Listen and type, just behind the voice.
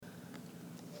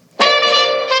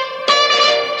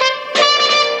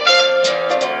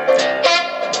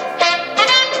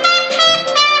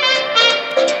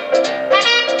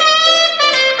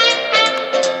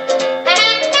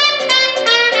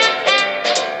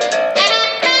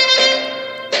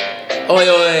Oi,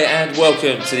 oi, and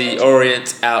welcome to the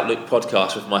Orient Outlook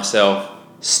podcast with myself,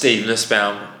 Steve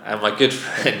Nussbaum, and my good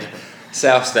friend,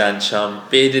 South Stand chum,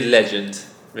 bearded legend,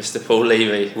 Mr. Paul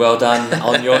Levy. Well done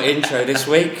on your intro this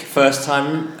week. First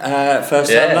time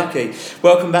lucky.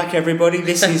 Welcome back, everybody.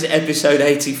 This is episode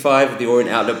 85 of the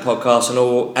Orient Outlook podcast,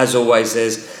 and as always,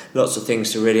 there's lots of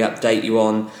things to really update you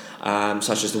on.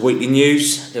 Such as the weekly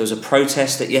news. There was a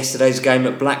protest at yesterday's game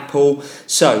at Blackpool.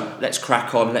 So let's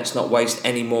crack on. Let's not waste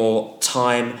any more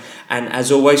time. And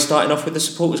as always, starting off with the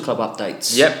Supporters Club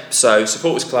updates. Yep, so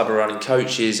Supporters Club are running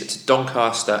coaches to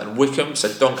Doncaster and Wickham.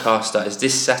 So Doncaster is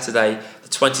this Saturday, the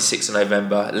 26th of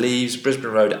November. It leaves Brisbane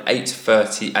Road at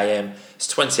 8:30am.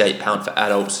 It's £28 for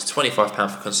adults, £25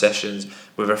 for concessions,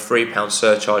 with a £3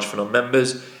 surcharge for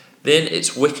non-members. Then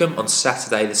it's Wickham on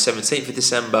Saturday the 17th of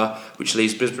December, which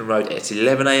leaves Brisbane Road at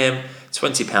 11am,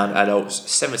 £20 adults,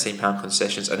 £17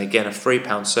 concessions, and again a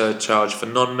 £3 surcharge for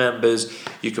non-members.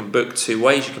 You can book two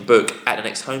ways. You can book at the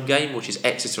next home game, which is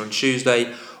Exeter on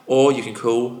Tuesday, or you can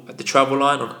call at the travel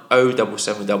line on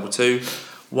 07722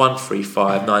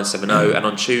 135 970, and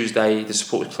on Tuesday the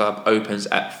Supporters Club opens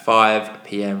at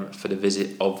 5pm for the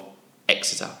visit of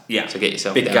Exeter. Yeah, so get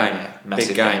yourself big down game, there. Massive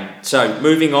big game. So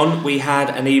moving on, we had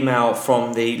an email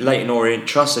from the Leyton Orient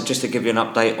Trust. So just to give you an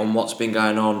update on what's been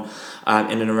going on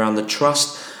in and around the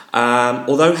trust.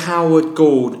 Although Howard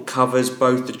Gould covers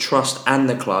both the trust and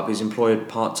the club, he's employed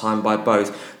part-time by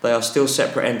both, they are still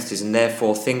separate entities, and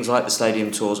therefore things like the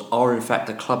stadium tours are in fact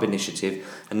a club initiative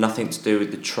and nothing to do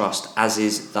with the trust, as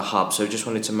is the hub. So just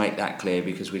wanted to make that clear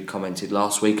because we commented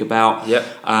last week about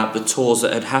the tours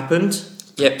that had happened.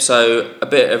 Yep, so a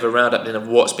bit of a roundup then of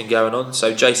what's been going on.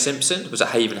 So Jay Simpson was at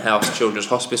Haven House Children's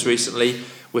Hospice recently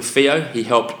with Theo. He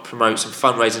helped promote some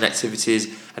fundraising activities,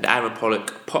 and Aaron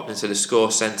Pollock popped into the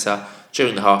Score Centre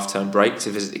during the half-term break to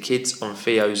visit the kids on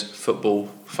Theo's football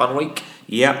fun week.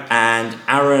 Yep, and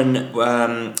Aaron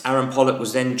Pollock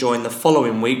was then joined the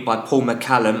following week by Paul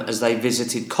McCallum as they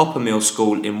visited Coppermill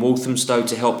School in Walthamstow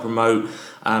to help promote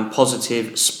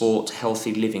Positive Sport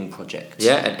Healthy Living project.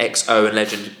 Yeah, and ex-Owen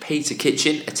legend Peter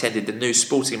Kitchen attended the new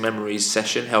Sporting Memories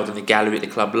session held in the gallery at the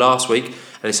club last week,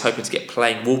 and is hoping to get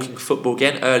playing walking football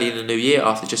again early in the new year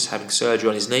after just having surgery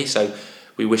on his knee. So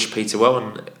we wish Peter well,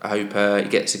 and I hope he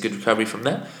gets a good recovery from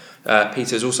that.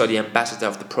 Peter is also the ambassador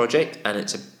of the project, and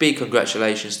it's a big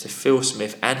congratulations to Phil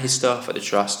Smith and his staff at the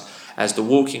Trust, as the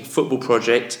Walking Football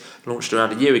Project, launched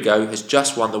around a year ago, has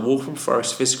just won the Waltham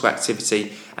Forest Physical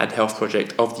Activity and Health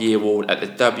Project of the Year award at the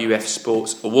WF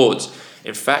Sports Awards.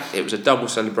 In fact, it was a double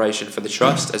celebration for the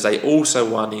Trust, as they also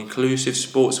won the Inclusive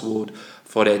Sports Award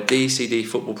for their DCD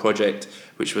Football Project,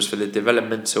 which was for the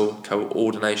Developmental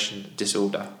Coordination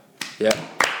Disorder. Yeah,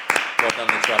 well done,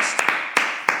 the Trust.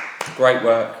 Great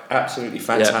work, absolutely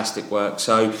fantastic work.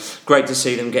 So great to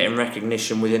see them getting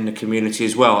recognition within the community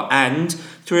as well. And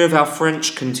three of our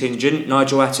French contingent,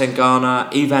 Nigel Atengana,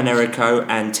 Ivan Erico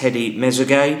and Teddy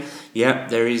Mezoguet. Yep,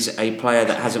 there is a player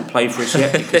that hasn't played for us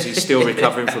yet because he's still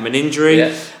recovering from an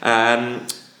injury.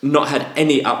 Not had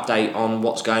any update on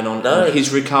what's going on in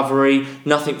his recovery.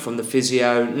 Nothing from the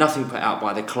physio, nothing put out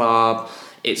by the club.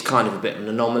 It's kind of a bit of an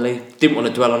anomaly. Didn't want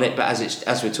to dwell on it, but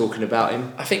as we're talking about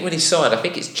him, I think when he signed, I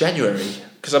think it's January,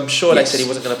 because I'm sure they said he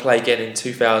wasn't going to play again in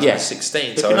 2016.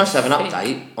 It'd be nice to have an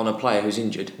update on a player who's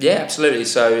injured. Yeah, absolutely.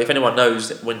 So if anyone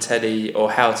knows when Teddy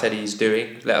or how Teddy is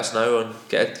doing, let us know and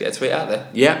get a tweet out there.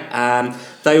 Yeah,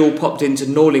 they all popped into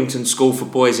Norlington School for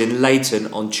Boys in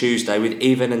Leyton on Tuesday, with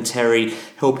Evan and Terry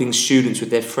helping students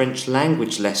with their French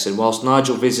language lesson, whilst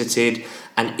Nigel visited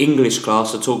an English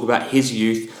class to talk about his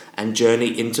youth and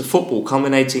journey into football,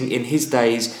 culminating in his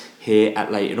days here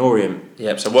at Leyton Orient.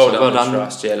 Yep, so well done, the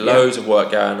Trust. Yeah, loads of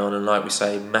work going on, and like we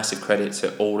say, massive credit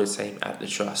to all the team at the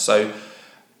Trust. So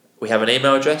we have an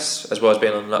email address, as well as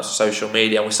being on lots of social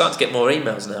media, and we're starting to get more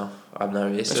emails now, I've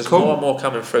noticed. There's more and more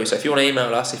coming through. So if you want to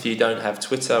email us, if you don't have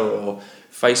Twitter or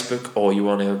Facebook, or you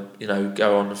want to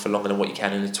go on for longer than what you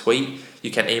can in a tweet,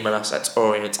 you can email us at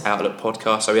Orient Outlook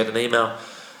Podcast. So we had an email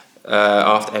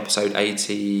after episode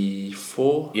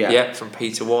 84 from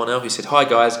Peter Warner, who said, "Hi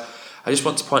guys, I just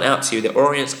want to point out to you that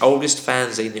Orient's oldest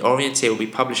fanzine, The Orient, will be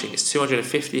publishing its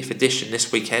 250th edition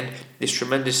this weekend. This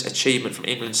tremendous achievement from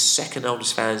England's second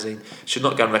oldest fanzine should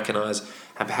not go unrecognised,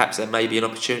 and perhaps there may be an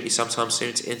opportunity sometime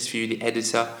soon to interview the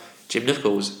editor, Jim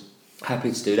Nichols."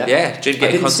 Happy to do that. Yeah, Jim,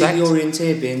 get in contact. I didn't see the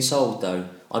Orient being sold though.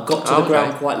 I got to the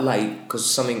ground quite late because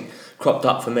something cropped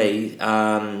up for me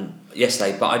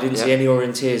yesterday, but I didn't see any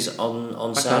Orienteers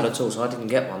on sale at all, so I didn't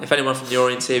get one. If anyone from the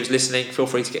Orienteer is listening, feel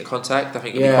free to get in contact. I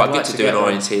think it'd be quite good to do an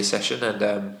Orienteer session and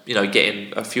get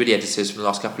in a few of the editors from the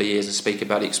last couple of years and speak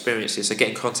about the experiences. So get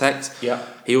in contact. Yeah.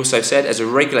 He also said, as a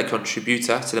regular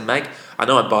contributor to the mag, I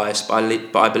know I'm biased, but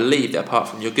I believe that apart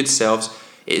from your good selves,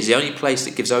 it is the only place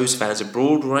that gives O's fans a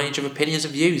broad range of opinions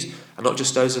and views, and not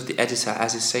just those of the editor,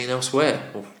 as is seen elsewhere.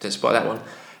 Oh, didn't spot that one.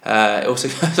 It also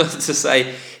goes on to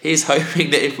say he's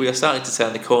hoping that if we are starting to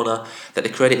turn the corner, that the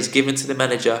credit is given to the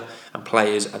manager and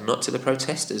players and not to the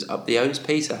protesters. Up the O's,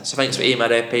 Peter. So thanks for email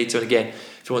there, Peter. And again,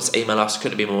 if you want to email us,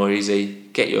 couldn't be more easy.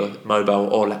 Get your mobile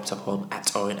or laptop on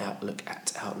at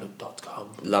orientoutlook@outlook.com.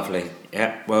 Lovely.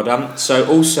 Yeah, well done. So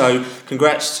also,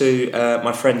 congrats to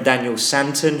my friend Daniel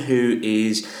Santon,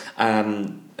 whose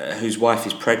wife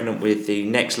is pregnant with the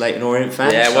next Leyton Orient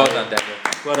fan. Yeah, well done, Daniel.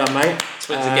 Well done, mate.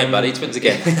 Twins again, buddy. Twins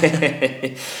again.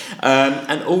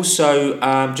 And also,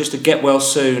 just to get well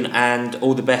soon, and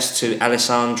all the best to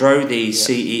Alessandro, the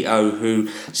CEO, who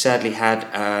sadly had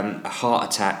a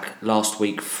heart attack last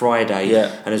week, Friday,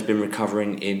 and has been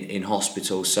recovering in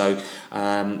hospital. So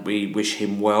we wish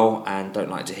him well, and don't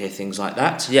like to hear things like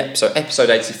that. Yep. So episode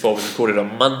 84 was recorded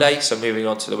on Monday. So moving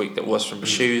on to the week that was from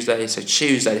Tuesday. So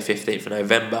Tuesday, the 15th of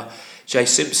November. Jay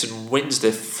Simpson wins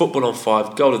the Football on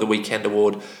 5 Goal of the Weekend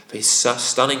award for his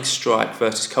stunning strike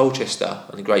versus Colchester.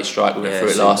 And a great strike, we went through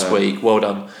it last week. Well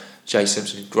done, Jay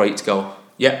Simpson, great goal.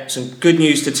 Yep, some good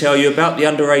news to tell you about. The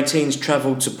under-18s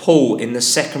travelled to Poole in the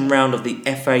second round of the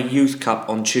FA Youth Cup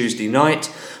on Tuesday night.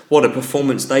 What a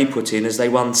performance they put in as they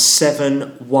won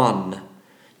 7-1.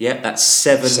 Yep, that's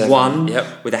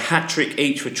 7-1, with a hat-trick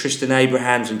each for Tristan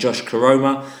Abrahams and Josh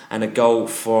Karoma, and a goal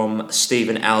from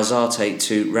Stephen Alzate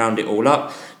to round it all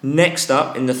up. Next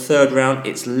up, in the third round,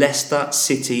 it's Leicester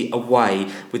City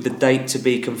away, with the date to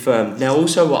be confirmed. Now,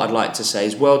 also what I'd like to say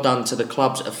is well done to the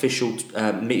club's official,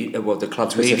 the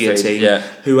club's media team,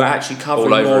 who are actually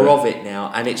covering more of it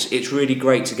now, and it's really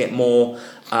great to get more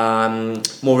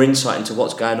insight into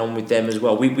what's going on with them as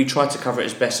well. We try to cover it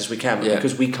as best as we can, but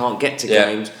because we can't get to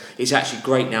games, it's actually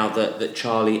great now that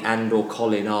Charlie and or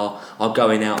Colin are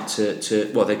going out to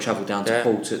they travel down to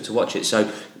Poole to watch it.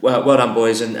 So well done,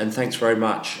 boys, and thanks very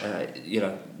much.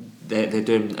 They're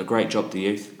doing a great job, the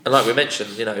youth. And like we mentioned,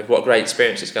 what a great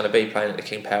experience it's going to be playing at the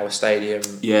King Power Stadium.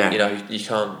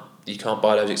 You can't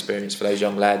buy those experiences for those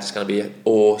young lads. It's going to be an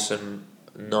awesome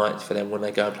night for them when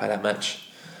they go and play that match.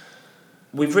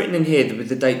 We've written in here with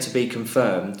the date to be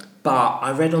confirmed, but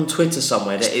I read on Twitter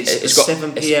somewhere that it's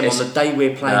 7 p.m. on the day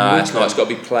we're playing. No, it's not. It's got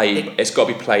to be played. It's got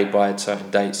to be played by a certain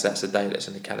date. So that's the day that's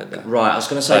in the calendar. Right. I was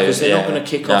going to say because they're not going to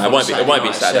kick off. It won't be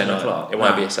a Saturday night. It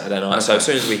won't be a Saturday night. Okay. So as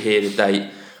soon as we hear the date,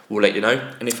 we'll let you know.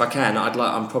 And if I can,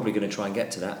 I'm probably going to try and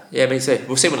get to that. Yeah, me too.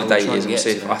 We'll see when the date is. We'll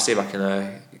see if I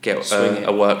can get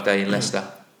a work day in Leicester.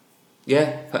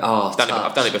 Yeah. I've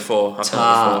done it before.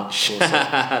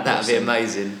 That would be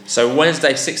amazing. So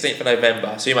Wednesday, 16th of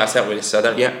November. So you might have dealt with this. So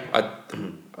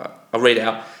I'll read it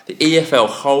out. The EFL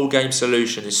whole game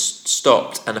solution is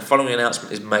stopped, and the following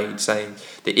announcement is made, saying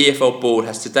the EFL board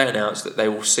has today announced that they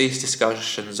will cease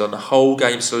discussions on the whole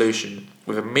game solution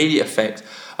with immediate effect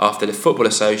after the Football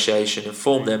Association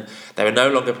informed them they were no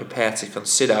longer prepared to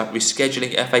consider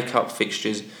rescheduling FA Cup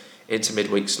fixtures into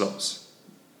midweek slots.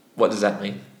 What does that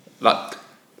mean?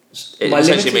 It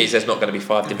essentially means there's not going to be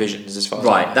 5 divisions as far as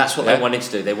right. That's what they wanted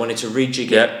to do. They wanted to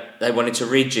rejig it. They wanted to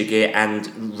rejig it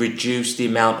and reduce the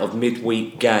amount of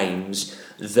midweek games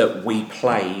that we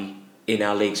play in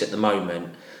our leagues at the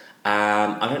moment.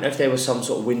 I don't know if there was some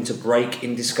sort of winter break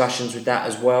in discussions with that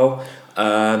as well.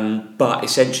 But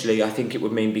essentially, I think it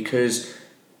would mean because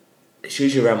it's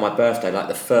usually around my birthday, like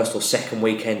the first or second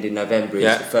weekend in November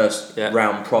is the first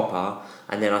round proper.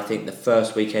 And then I think the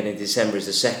first weekend in December is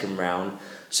the second round.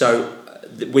 So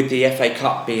with the FA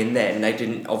Cup being then, they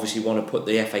didn't obviously want to put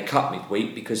the FA Cup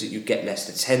midweek because you get less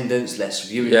attendance, less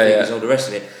viewing figures, all the rest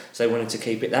of it. So they wanted to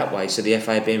keep it that way. So the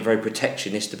FA being very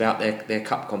protectionist about their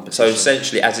cup competition. So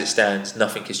essentially, as it stands,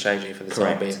 nothing is changing for the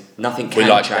time being. Nothing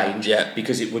can change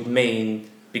because it would mean...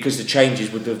 Because the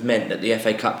changes would have meant that the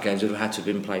FA Cup games would have had to have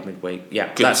been played midweek.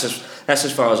 Yeah, that's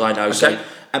as far as I know. Okay. So,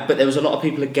 but there was a lot of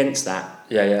people against that.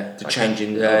 The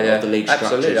changing of the league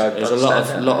structures. There was a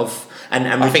lot of and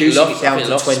reducing it down to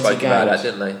 20 games. That,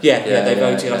 didn't they? They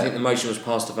voted. I think the motion was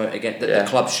passed to vote against that the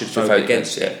clubs should vote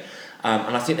against it.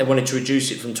 And I think they wanted to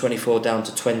reduce it from 24 down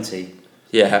to 20.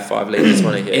 Yeah, have 5 leagues of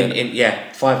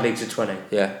 20. 5 leagues of 20.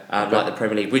 Yeah, like the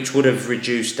Premier League, which would have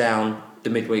reduced down the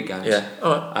midweek games. Yeah.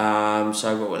 All right.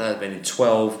 So what would that have been?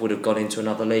 12 would have gone into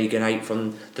another league, and 8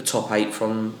 from the top 8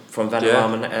 from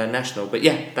Vanarama National. But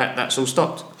yeah, that's all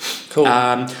stopped. Cool.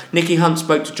 Nicky Hunt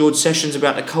spoke to George Sessions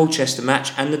about the Colchester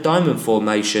match and the diamond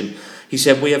formation. He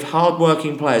said, "We have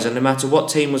hard-working players, and no matter what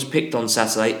team was picked on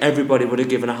Saturday, everybody would have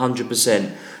given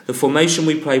 100%. The formation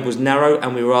we played was narrow,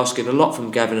 and we were asking a lot from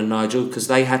Gavin and Nigel because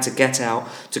they had to get out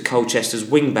to Colchester's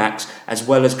wing-backs as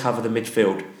well as cover the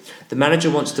midfield. The manager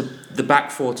wants the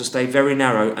back four to stay very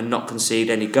narrow and not concede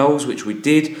any goals, which we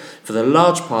did. For the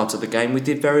large part of the game, we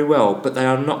did very well, but they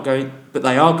are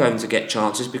going to get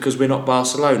chances because we're not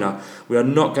Barcelona. We are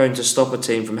not going to stop a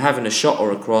team from having a shot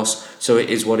or a cross, so it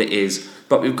is what it is.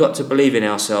 But we've got to believe in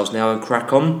ourselves now and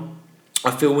crack on.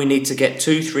 I feel we need to get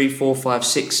 2, 3, 4, 5,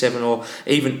 6, 7 or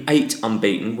even 8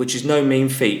 unbeaten, which is no mean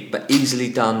feat, but easily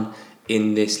done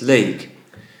in this league."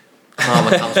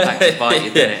 Karma comes back to bite you,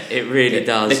 doesn't it? It really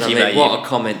does. Nicky, mate, what a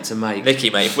comment to make.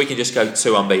 Nicky, mate, if we can just go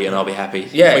 2 unbeaten, I'll be happy.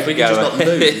 Yeah, if we can just not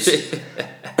lose.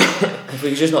 If we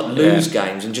can just not lose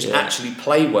games and just actually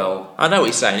play well. I know what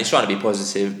he's saying. He's trying to be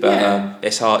positive, but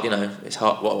it's hard. It's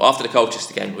hard. Well, after the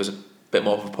Colchester game, it was a bit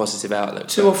more of a positive outlook.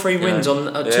 2 or 3 wins on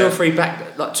 2 or 3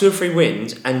 back, like 2 or 3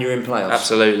 wins, and you're in playoffs.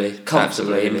 Absolutely,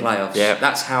 comfortably in playoffs. Yeah,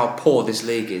 that's how poor this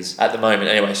league is at the moment.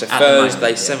 Anyway, so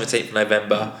Thursday, 17th of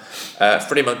November,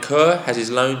 Freddie Moncur has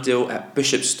his loan deal at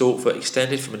Bishop Stortford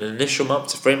extended from an initial month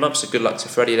to 3 months. So good luck to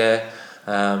Freddie there.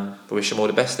 We wish him all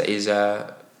the best at his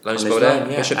loan spell there.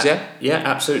 Bishops, yeah,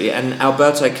 absolutely. And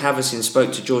Alberto Cavasin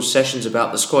spoke to George Sessions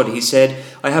about the squad. He said,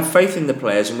 "I have faith in the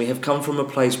players, and we have come from a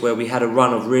place where we had a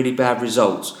run of really bad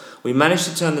results. We managed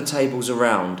to turn the tables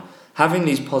around. Having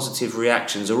these positive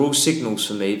reactions are all signals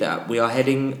for me that we are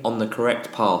heading on the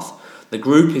correct path. The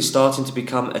group is starting to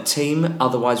become a team,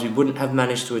 otherwise we wouldn't have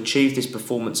managed to achieve this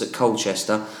performance at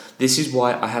Colchester. This is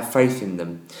why I have faith in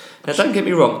them." Now, don't get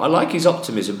me wrong, I like his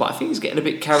optimism, but I think he's getting a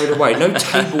bit carried away. No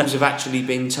tables have actually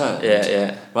been turned.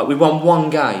 Yeah. Like, we won 1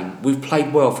 game. We've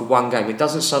played well for 1 game. It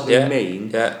doesn't suddenly mean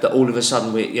that all of a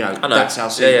sudden that's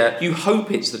our season. Yeah. You hope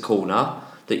it's the corner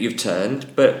that you've turned,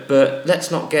 but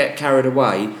let's not get carried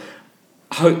away.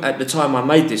 At the time I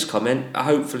made this comment,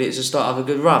 hopefully it's the start of a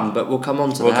good run, but we'll come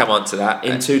on to that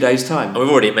in 2 days' time. And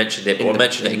we've already mentioned it, but we'll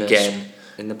mention it again.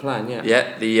 In the plan,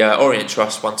 Yeah, the Orient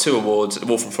Trust won 2 awards, the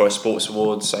Waltham Forest Sports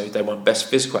Awards, so they won Best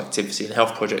Physical Activity and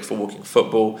Health Project for Walking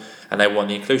Football, and they won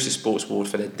the Inclusive Sports Award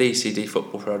for their DCD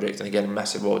Football Project, and again, a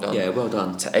massive well done. Yeah, well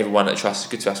done. To everyone at the Trust.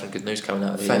 It's good to have some good news coming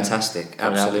out of the Fantastic,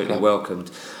 absolutely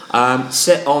welcomed.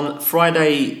 Set on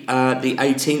Friday the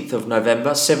 18th of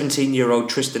November, 17-year-old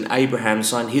Tristan Abraham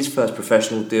signed his first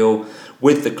professional deal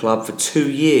with the club for 2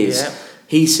 years. Yeah.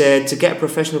 He said, "To get a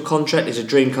professional contract is a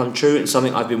dream come true and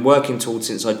something I've been working towards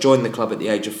since I joined the club at the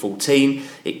age of 14.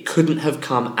 It couldn't have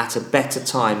come at a better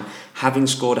time, having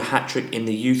scored a hat-trick in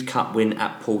the Youth Cup win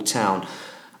at Paul Town."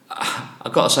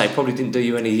 I've got to say, it probably didn't do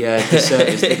you any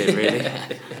disservice, did it, really?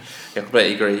 I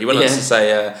completely agree. He went on to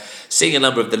say, "Seeing a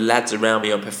number of the lads around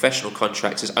me on professional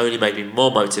contracts has only made me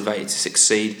more motivated to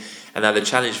succeed, and now the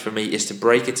challenge for me is to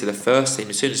break into the first team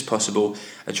as soon as possible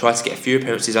and try to get a few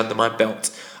appearances under my belt.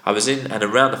 I was in and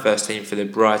around the first team for the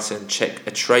Brighton Czech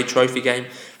a Trade Trophy game,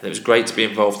 and it was great to be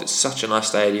involved at such a nice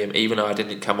stadium, even though I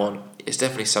didn't come on. It's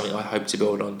definitely something I hope to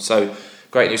build on." So,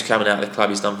 great news coming out of the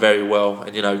club. He's done very well,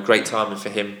 and great timing for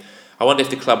him. I wonder if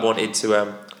the club wanted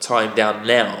to tie him down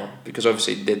now, because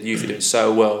obviously the youth are doing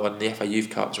so well on the FA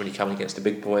Youth Cups when he coming against the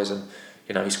big boys, and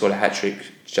he scored a hat-trick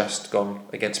just gone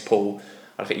against Paul.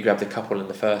 I think he grabbed a couple in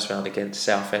the first round against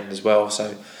Southend as well,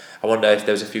 so I wonder if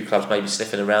there was a few clubs maybe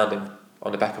sniffing around him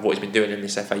on the back of what he's been doing in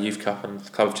this FA Youth Cup, and the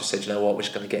club just said, we're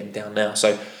just going to get him down now.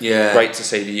 So great to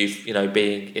see the youth,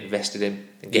 being invested in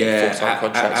and getting full-time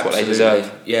contracts, what they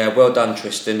deserve. Yeah, well done,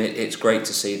 Tristan. It's great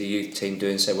to see the youth team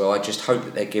doing so well. I just hope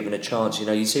that they're given a chance.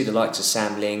 You see the likes of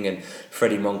Sam Ling and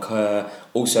Freddie Moncur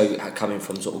also coming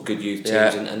from sort of good youth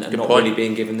teams and not really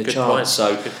being given the chance.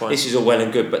 So this is all well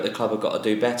and good, but the club have got to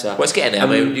do better. Well, it's getting there.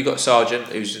 I mean, you've got Sargent,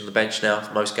 who's on the bench now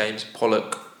for most games.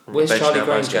 Pollock on the bench Charlie now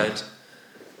for most games.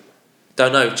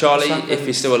 Don't know. Charlie, if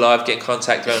he's still alive, get in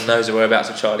contact. Everyone knows the whereabouts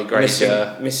of Charlie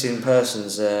Granger. Missing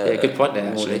persons. Good point there,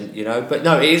 actually. But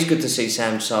no, it is good to see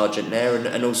Sam Sargent there,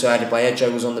 and also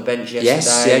Adebayo was on the bench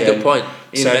yesterday. Yes, good point.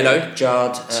 Semedo,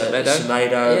 Jard,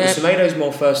 Semedo. Yeah. Semedo's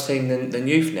more first team than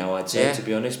youth now, I'd say, to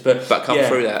be honest. But come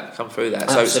through that.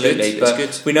 So absolutely. It's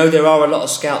good. We know there are a lot of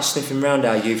scouts sniffing around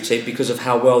our youth team because of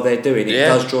how well they're doing. It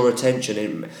does draw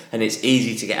attention, and it's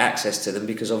easy to get access to them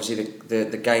because obviously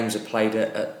the games are played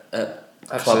at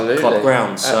club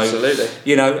grounds. So, Absolutely.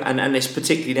 you know, and it's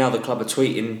particularly now the club are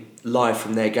tweeting live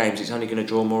from their games, it's only going to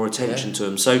draw more attention to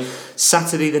them. So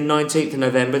Saturday the 19th of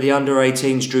November, the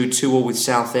under-18s drew 2-2 with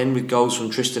Southend with goals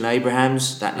from Tristan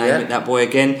Abrahams, that boy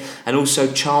again, and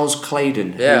also Charles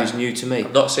Claydon, who is new to me.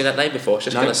 I've not seen that name before, I was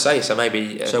just going to say, so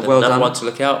maybe well another done. one to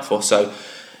look out for. So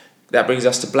that brings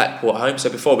us to Blackpool at home. So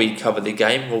before we cover the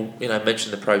game, we'll mention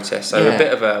the protest. So a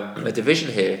bit of a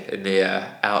division here in the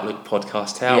Outlook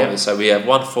podcast tower. Yeah. So we have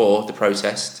one for the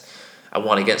protest and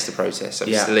one against the protest. So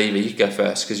Mr. Levy, you go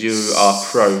first because you are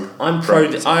pro. I'm pro.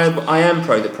 I am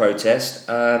pro the protest.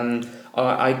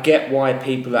 I get why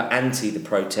people are anti the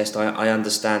protest. I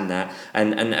understand that,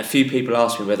 and a few people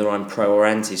ask me whether I'm pro or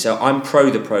anti. So I'm pro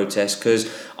the protest because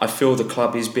I feel the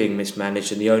club is being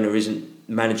mismanaged and the owner isn't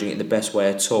managing it in the best way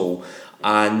at all.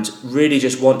 And really,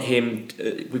 just want him.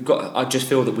 I just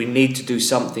feel that we need to do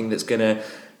something that's going to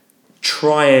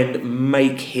try and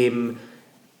make him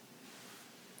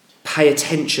pay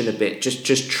attention a bit.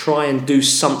 Just try and do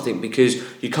something, because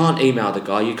you can't email the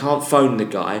guy, you can't phone the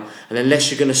guy, and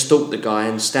unless you're going to stalk the guy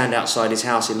and stand outside his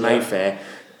house in Mayfair,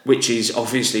 which is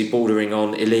obviously bordering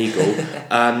on illegal,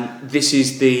 this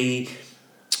is the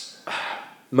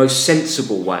most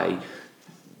sensible way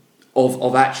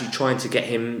of actually trying to get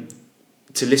him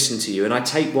to listen to you. And I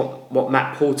take what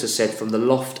Matt Porter said from the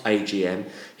Loft AGM.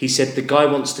 He said the guy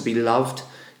wants to be loved.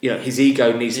 You know, his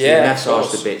ego needs to be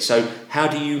massaged a bit. So how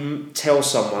do you tell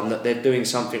someone that they're doing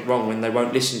something wrong when they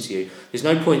won't listen to you? There's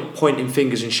no point pointing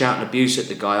fingers and shouting abuse at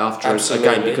the guy after a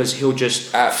game, because he'll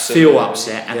just feel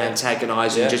upset and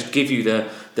antagonise and just give you the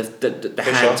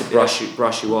hand to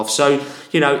brush you off. So,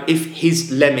 you know, if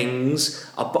his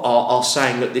lemmings are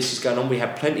saying that this is going on, we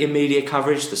have plenty of media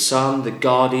coverage. The Sun, The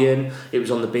Guardian, it was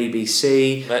on the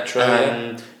BBC.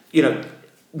 Metro, you know,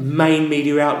 main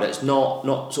media outlets,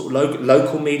 not sort of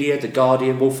local media. The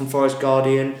Guardian, Waltham Forest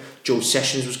Guardian, George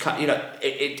Sessions was cut. You know,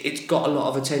 it's got a lot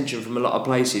of attention from a lot of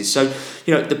places. So,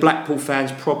 you know, the Blackpool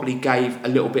fans probably gave a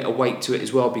little bit of weight to it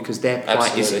as well, because their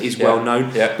plight is well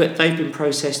known. Yeah. But they've been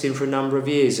protesting for a number of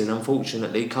years, and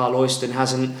unfortunately, Carl Oyston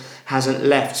hasn't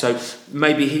left. So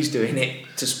maybe he's doing it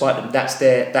to spite them. That's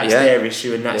their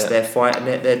issue, and that's their fight, and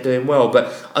they're doing well.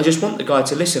 But I just want the guy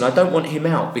to listen. I don't want him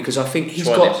out, because I think he's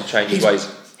got to change his ways.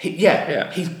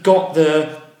 He's got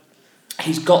the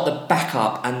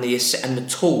backup and the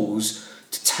tools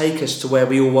to take us to where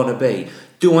we all want to be.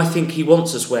 Do I think he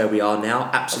wants us where we are now?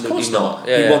 Absolutely not.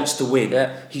 He wants to win.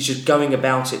 Yeah. He's just going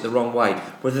about it the wrong way.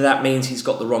 Whether that means he's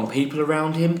got the wrong people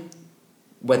around him,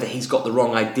 whether he's got the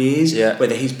wrong ideas,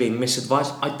 whether he's being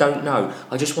misadvised, I don't know.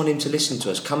 I just want him to listen to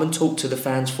us. Come and talk to the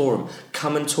fans forum.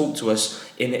 Come and talk to us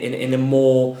in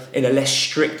a less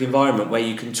strict environment where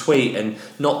you can tweet, and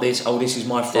not this is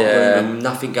my front room and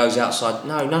nothing goes outside.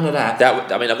 No, none of that.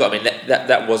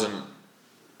 That wasn't,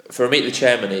 for a Meet the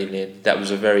Chairman evening, that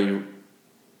was a very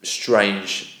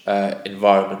strange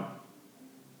environment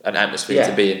and atmosphere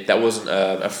to be in. That wasn't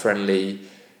a friendly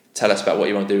tell us about what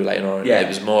you want to do later on. It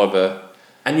was more of a...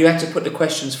 And you had to put the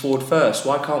questions forward first.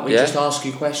 Why can't we just ask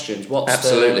you questions? What's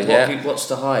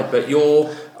to hide? But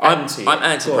you're anti. I'm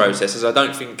anti-processes. I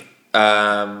don't think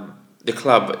the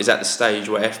club is at the stage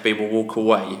where FB will walk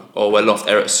away, or where Loft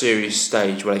are at a serious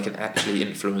stage where they can actually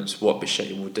influence what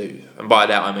Bichetti will do. And by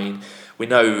that I mean, we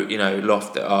know,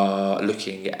 Loft are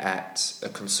looking at a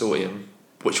consortium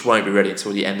which won't be ready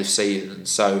until the end of season.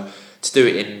 So to do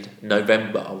it in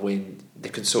November, when the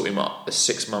consortium are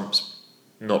 6 months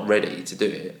not ready to do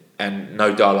it, and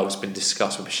no dialogue's been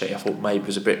discussed with Bichetti, I thought maybe it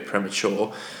was a bit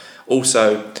premature.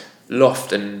 Also,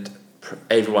 Loft and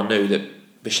everyone knew that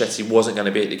Bichetti wasn't going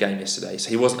to be at the game yesterday, so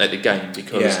he wasn't at the game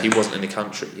because he wasn't in the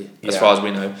country, as far as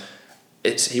we know.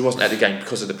 He wasn't at the game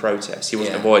because of the protest. He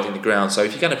wasn't avoiding the ground. So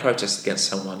if you're going to protest against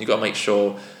someone, you've got to make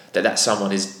sure that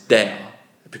someone is there,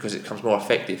 because it becomes more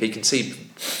effective. He can see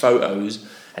photos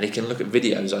and he can look at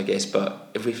videos, I guess, but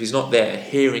if he's not there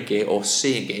hearing it or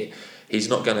seeing it, he's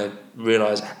not going to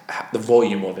realise the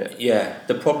volume of it. Yeah,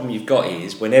 the problem you've got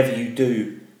is whenever you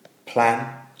do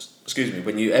plan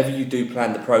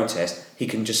the protest, he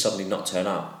can just suddenly not turn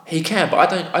up. He can,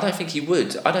 but I don't think he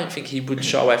would. I don't think he would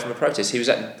shy away from a protest. He was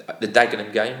at the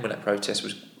Dagenham game when that protest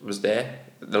was there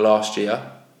the last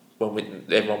year, when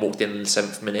everyone walked in the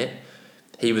 7th minute.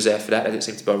 He was there for that. They didn't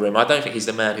seem to bother him. I don't think he's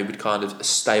the man who would kind of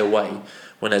stay away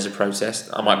when there's a protest.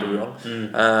 I might be wrong.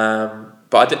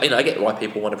 But I get why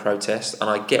people want to protest, and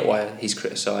I get why he's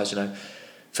criticised.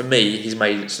 For me, he's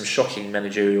made some shocking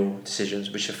managerial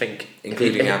decisions, which I think,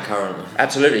 including our current one.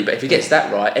 Absolutely, but if he gets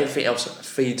that right, everything else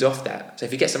feeds off that. So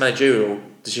if he gets the managerial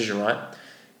decision right,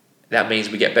 that means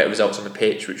we get better results on the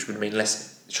pitch, which would mean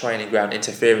less training ground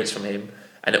interference from him,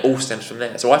 And it all stems from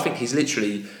there. So I think he's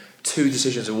literally 2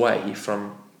 decisions away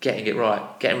from getting it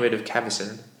right, getting rid of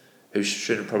Cavison, who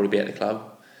shouldn't probably be at the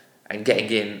club, and getting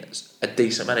in a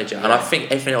decent manager. And I think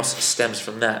everything else stems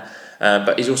from that.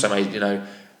 But he's also made,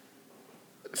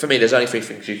 for me, there's only 3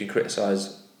 things you can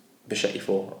criticise Bichetti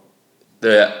for.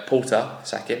 The Porter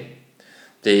sacking,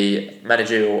 the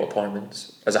managerial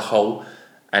appointments as a whole,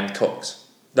 and Cox.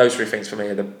 Those 3 things for me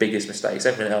are the biggest mistakes.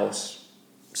 Everything else,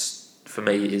 for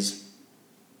me, is,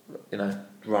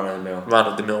 run of the mill. Run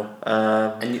of the mill.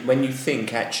 And when you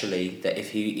think actually that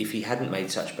if he hadn't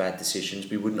made such bad decisions,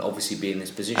 we wouldn't obviously be in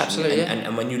this position. Absolutely.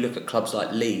 And when you look at clubs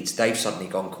like Leeds, they've suddenly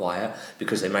gone quiet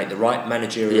because they make the right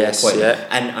managerial appointment. Yeah.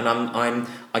 And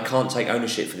I can't take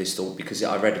ownership for this thought because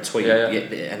I read a tweet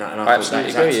and I thought that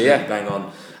is absolutely bang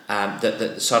on.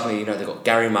 That suddenly they've got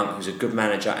Gary Monk, who's a good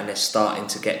manager, and they're starting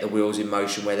to get the wheels in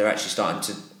motion where they're actually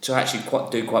starting to actually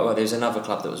do quite well. There's another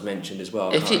club that was mentioned as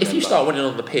well. If you start winning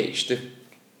on the pitch, it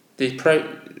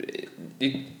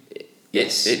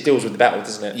deals with the battle,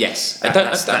 doesn't it? Yes. And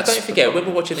don't forget, when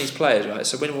we're watching these players, right?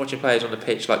 So when we're watching players on the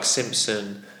pitch like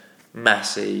Simpson,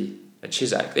 Massey, and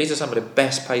Chisak, these are some of the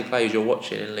best paid players you're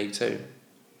watching in League Two.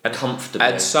 And comfortably.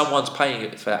 And someone's paying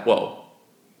it for that. Well,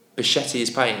 Bichetti is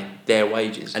paying their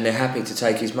wages. And they're happy to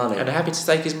take his money.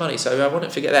 So I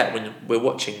wouldn't forget that when we're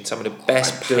watching some of the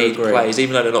best paid players,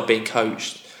 even though they're not being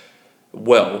coached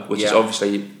well, which is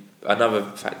obviously another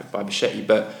factor by Bichetti.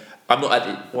 But I'm not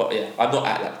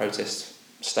at that protest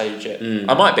stage yet.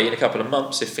 I might be in a couple of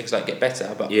months if things don't get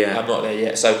better, but I'm not there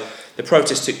yet. So the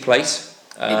protest took place.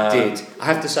 It did. I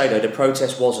have to say though, the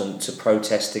protest wasn't to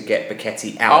protest to get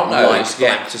Bichetti out. Oh no,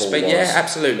 Blackpool was. Yeah,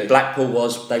 absolutely. Blackpool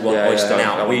was they want Oyston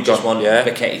out. We just want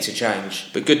Bichetti to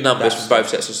change. But good numbers from both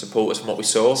sets of supporters from what we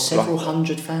saw. Several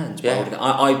hundred fans. Yeah.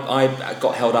 I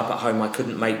got held up at home. I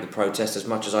couldn't make the protest as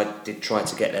much as I did try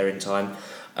to get there in time.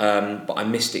 But I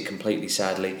missed it completely,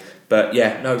 sadly. But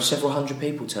several hundred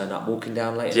people turned up walking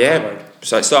down Leighton Road.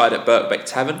 So it started at Birkbeck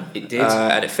Tavern. It did.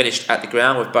 And it finished at the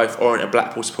ground with both Orient and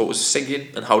Blackpool supporters singing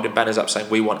and holding banners up saying,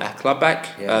 "We want our club back."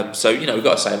 Yeah. So we've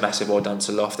got to say a massive well done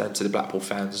to Loft and to the Blackpool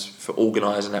fans for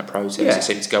organising that protest. Yeah. It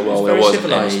seemed to go well. There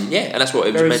wasn't any. Yeah, and that's what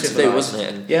it was meant to do,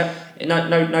 wasn't it? And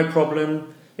no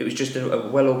problem. It was just a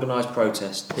well-organised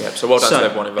protest. Yeah, so well done to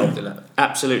everyone involved in that.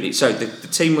 Absolutely. So the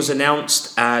team was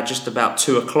announced just about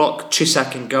 2:00.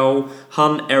 Chisak in goal.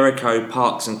 Hun, Errico,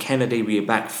 Parks and Kennedy were your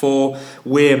back 4.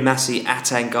 Weir, Massey,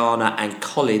 Atangana and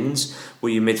Collins were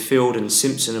your midfield, and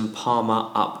Simpson and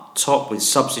Palmer up top with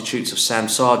substitutes of Sam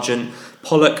Sargent,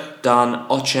 Pollock, Dunn,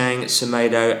 Ochang,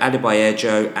 Semedo,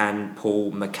 Adebayejo and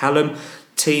Paul McCallum.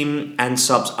 Team and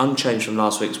subs unchanged from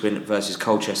last week's win versus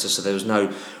Colchester, so there was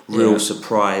no real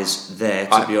surprise there,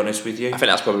 to be honest with you. I think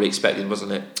that's probably expected,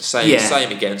 wasn't it?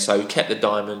 Same again. So kept the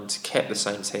diamond, kept the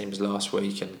same team as last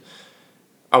week, and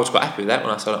I was quite happy with that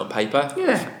when I saw it on paper.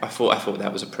 Yeah, I thought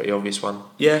that was a pretty obvious one.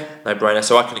 Yeah, no brainer.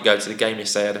 So I couldn't go to the game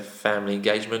yesterday. I had a family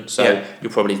engagement, so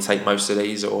you'll probably take most of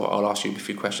these, or I'll ask you a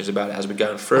few questions about it as we're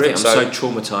going through it. I'm so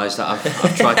traumatised that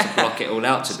I've tried to block it all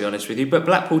out, to be honest with you. But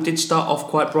Blackpool did start off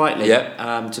quite brightly.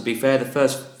 To be fair, the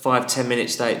first 5-10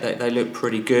 minutes they looked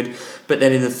pretty good, but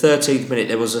then in the 13th minute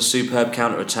there was a superb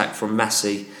counter attack from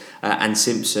Massey. And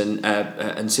Simpson,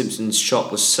 and Simpson's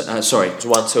shot was it was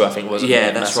 1-2, I think, wasn't it? Yeah,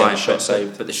 that's right. Shot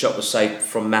saved. But the shot was saved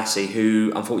from Massey,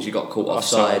 who unfortunately got caught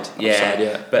offside.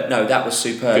 Yeah. But no, that was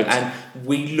superb. Good. And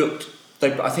we looked.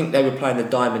 I think they were playing the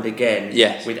diamond again.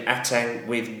 Yes. With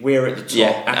Weir at the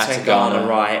top, Atangana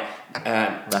right,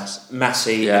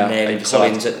 Massey, and then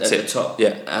Collins at the top.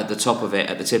 Yeah. At the top of it,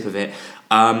 at the tip of it.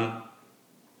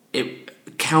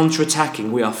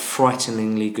 Counter-attacking, we are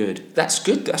frighteningly good. That's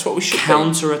good. That's what we should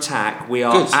Counter-attack, we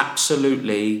are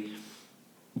absolutely...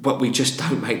 But we just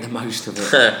don't make the most of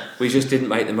it. We just didn't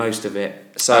make the most of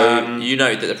it. So you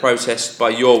know that the protest, by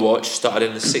your watch, started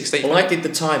in the 16th Well, I did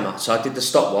the timer, so I did the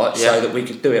stopwatch so that we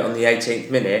could do it on the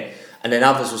 18th minute. And then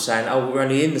others were saying, we're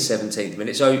only in the 17th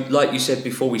minute. So, like you said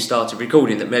before we started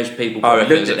recording, that most people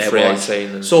looked at their watch,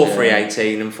 saw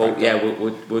 3:18 and thought,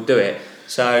 we'll do it.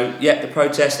 So, the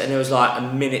protest, and there was like a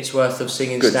minute's worth of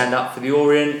singing Stand Up for the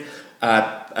Orient.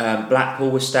 Blackpool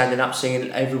was standing up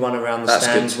singing. Everyone around the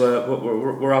stands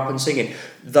were up and singing.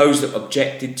 Those that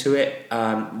objected to it,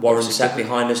 Warren sat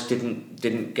behind us, didn't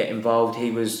didn't get involved.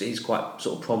 He's quite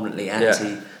sort of prominently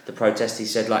anti the protest. He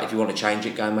said, like, if you want to change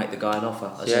it, go and make the guy an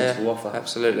offer, a sensible offer.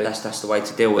 Absolutely. That's the way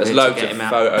to deal with There's it. loads of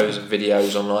photos and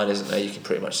videos online, isn't there? You can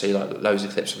pretty much see like loads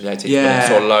of clips from the 18th minute. I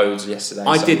saw loads yesterday.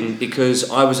 I didn't, because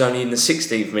I was only in the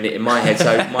 16th minute in my head,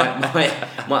 so my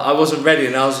I wasn't ready,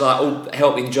 and I was like all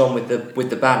helping John with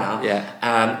the banner.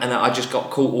 And I just got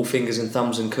caught all fingers and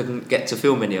thumbs and couldn't get to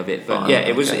film any of it. But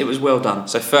it was well done.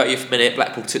 So 30th minute,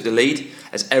 Blackpool took the lead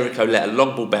as Erico let a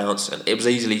long ball bounce, and it was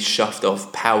easily shoved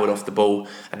off, powered off the ball,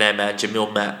 and their man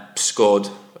Jamil Matt scored.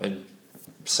 And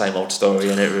same old story,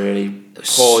 and it really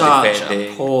poor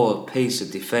defending. A poor piece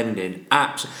of defending.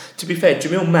 To be fair,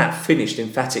 Jamil Matt finished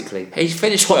emphatically. He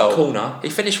finished Top well. Corner. He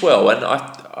finished well, and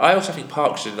I also think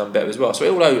Parks should have done better as well. So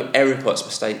although Ericot's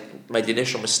made the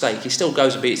initial mistake, he still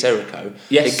goes and beats Erico.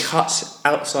 Yes. He cuts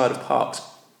outside of Parks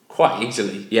quite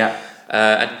easily. Yeah.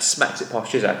 And smacks it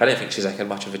past Chizak. I don't think Chizak had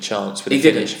much of a chance with the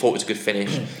finish. I thought it was a good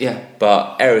finish.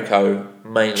 But Erico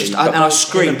mainly. And I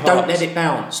screamed, don't let it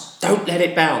bounce. Don't let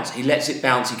it bounce. He lets it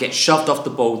bounce. He gets shoved off the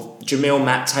ball. Jamil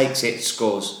Matt takes it,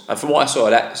 scores. And from what I saw,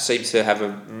 that seemed to have a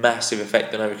massive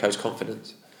effect on Erico's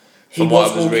confidence. He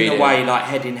was walking away like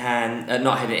head in hand.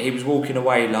 He was walking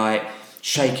away like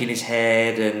shaking his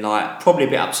head and like probably a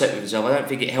bit upset with himself. I don't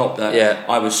think it helped that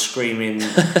I was screaming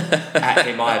at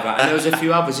him either. And there was a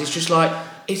few others. It's just like,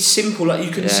 it's simple. Like,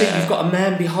 you can see you've got a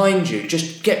man behind you.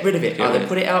 Just get rid of it. Either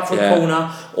put it out for a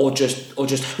corner or just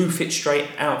hoof it straight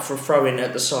out for a throw in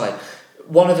at the side.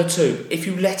 One of the two. If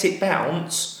you let it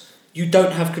bounce, you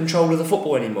don't have control of the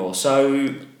football anymore.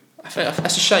 So I think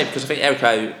that's a shame, because I think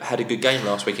Erico had a good game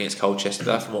last week against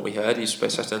Colchester. From what we heard, he's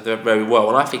supposed to have done very well,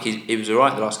 and I think he was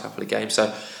alright the last couple of games.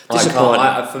 So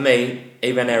disappointing. For me,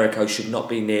 Ivan Erico should not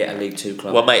be near a League Two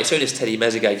club. Well, mate, as soon as Teddy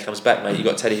Mezzagate comes back, mate, you've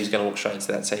got Teddy who's going to walk straight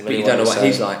into that team. But you don't know what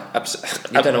he's like.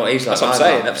 You don't know what he's like. That's what I'm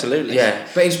saying. Absolutely. Yeah,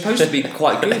 but he's supposed to be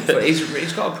quite good. But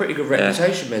he's got a pretty good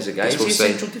reputation. Mezzagate. Is he a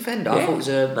central defender? I thought he was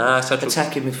a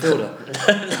attacking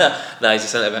midfielder. No, he's a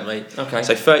centre back, mate. Okay.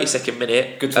 So 32nd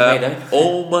minute. Good for me then.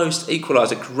 Almost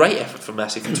equalised. A great effort from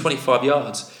Massey from 25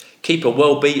 yards. Keeper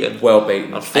well beaten.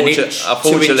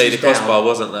 Unfortunately, the crossbar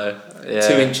wasn't though. 2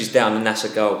 inches down, and that's a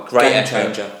goal. Great Game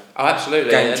changer. Oh, absolutely.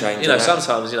 Game changer.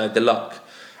 Sometimes the luck.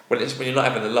 When you're not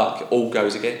having the luck, it all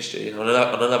goes against you. On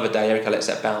another day, Erica lets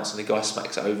that bounce, and the guy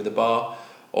smacks it over the bar,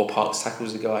 or Parks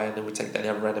tackles the guy, and then we take down the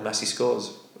other end, and Massey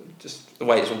scores. Just the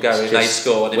way it's all going, they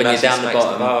score, and when you're down the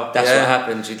bottom, that's what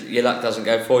happens. Your luck doesn't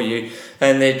go for you.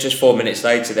 And then just 4 minutes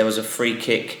later, there was a free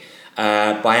kick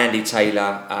by Andy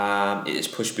Taylor. It's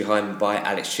pushed behind by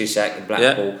Alex Chisak, and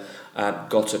Blackpool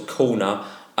got a corner.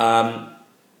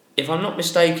 If I'm not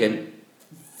mistaken,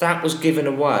 that was given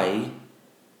away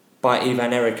by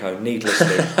Ivan Erico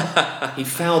needlessly. He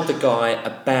fouled the guy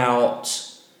about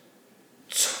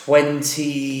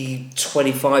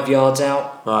 20-25 yards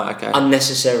out. Right, okay.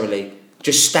 Unnecessarily.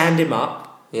 Just stand him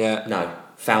up. Yeah. No,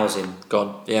 fouls him.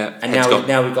 Gone. Yeah. And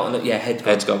now we've got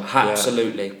head's gone.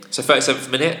 Absolutely. Yeah. So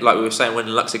 37th minute, like we were saying, when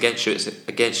the luck's against you, it's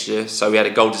against you. So we had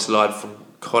a goal disallowed from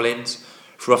Collins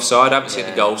for offside. I haven't seen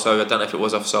the goal, so I don't know if it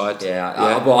was offside.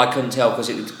 I couldn't tell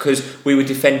because we were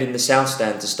defending the south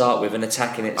stand to start with and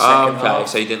attacking it second half.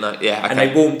 So you didn't know. Yeah, okay. And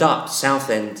they warmed up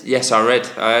south end. Yes, I heard.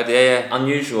 Yeah.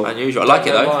 Unusual. I like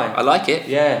it though. Why. I like it.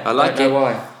 Yeah, I like it. Don't know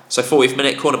why. So 40th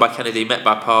minute, corner by Kennedy, met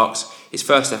by Parks. His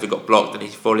first effort got blocked, and he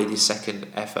volleyed his second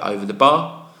effort over the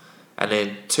bar. And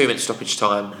then 2 minutes stoppage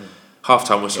time,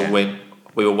 half-time whistle win.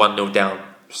 We were 1-0 down.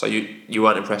 So you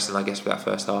weren't impressed, I guess, with that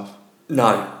first half.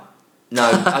 No,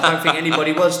 I don't think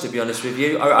anybody was, to be honest with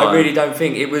you. I really don't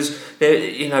think it was.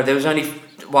 There was only.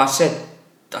 Well, I said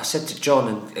to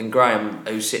John and Graham,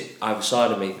 who sat either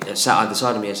side of me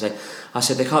yesterday. I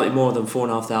said there can't be more than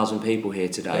 4,500 people here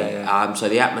today. Yeah. So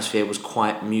the atmosphere was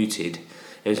quite muted.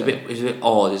 It was a bit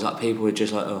odd. It's like people were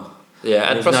just like, oh.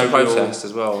 Yeah, and plus the protest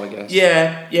as well, I guess.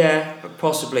 Yeah,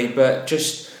 possibly, but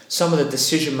just some of the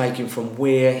decision making from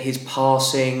Weir, his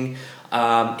passing,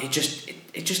 it just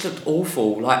looked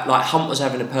awful. Like Hunt was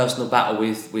having a personal battle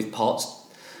with Potts.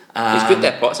 He's good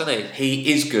there, Potts, isn't he?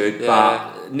 He is good,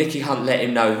 but Nicky Hunt let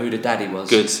him know who the daddy was.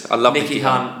 Good, I love Nicky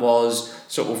Hunt. Was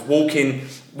sort of walking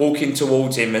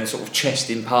towards him and sort of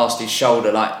chesting past his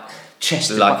shoulder, like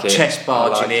chest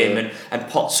barging him, and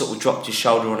Potts sort of dropped his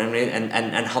shoulder on him,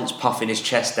 and Hunt's puffing his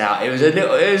chest out.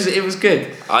 It was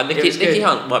good. Nicky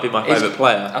Hunt might be my favourite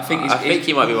player. I think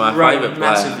he might be my favourite player.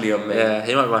 Massively on me. Yeah,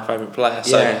 he might be my favourite player.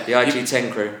 So the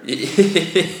IG10 crew.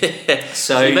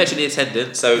 So you mentioned the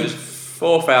attendance. So it was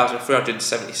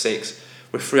 4,376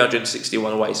 with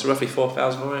 361 away. So roughly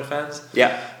 4,000 Orient fans.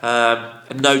 Yeah.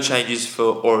 And no changes for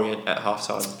Orient at half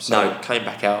time. So came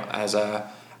back out as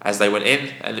as they went in.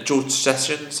 And George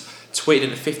Sessions tweeted in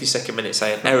the 52nd minute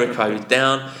saying Erico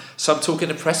down. Some talk in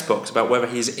the press box about whether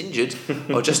he's injured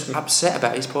or just upset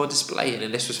about his poor display. And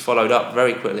then this was followed up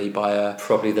very quickly by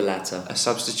probably the latter. A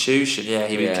substitution. Yeah,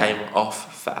 he came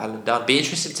off for Alan Dunn. Be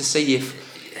interesting to see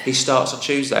if he starts on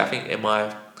Tuesday. I think in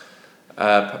my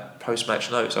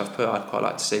post-match notes I'd quite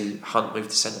like to see Hunt move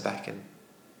to centre-back and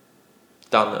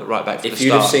Dunn at right back for the start. If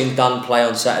you'd have seen Dunn play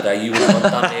on Saturday, you would have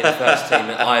want Dunn in the first team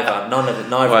at either.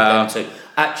 Neither of them two.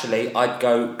 Actually, I'd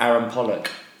go Aaron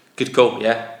Pollock. Good call,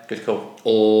 yeah. Good call.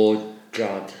 Or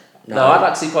Judd. No, I'd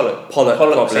like to see Pollock. Pollock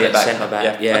probably at Yeah.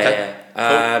 centre-back. Yeah.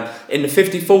 Cool. In the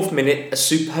 54th minute, a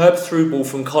superb through ball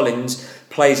from Collins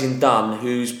plays in Dunn,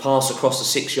 whose pass across the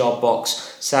 6-yard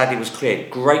box sadly was cleared.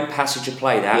 Great passage of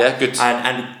play that. Yeah, good.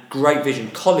 And great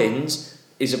vision. Collins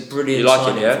is a brilliant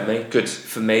signing for me. Good.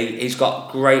 For me, he's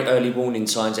got great early warning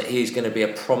signs that he's going to be a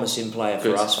promising player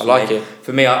for us. I like it.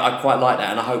 For me, I quite like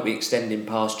that, and I hope we extend him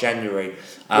past January.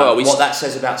 What that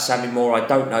says about Sammy Moore, I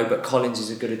don't know, but Collins is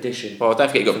a good addition. Well, don't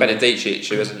forget you've got Benedici,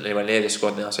 who isn't anywhere near the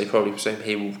squad now, so you probably presume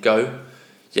he will go.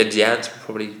 Jens Jans will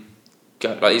probably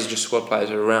go. Like, these are just squad players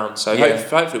who are around, so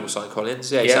hopefully we'll sign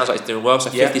Collins. Yeah, he sounds like he's doing well.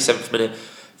 So 57th minute,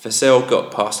 Vassell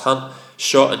got past Hunt.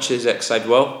 Shot and Chisek saved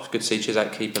well. It's good to see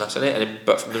Chisek keeping us in it.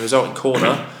 But from the resulting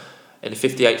corner in the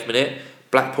 58th minute,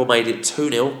 Blackpool made it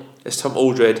 2-0 as Tom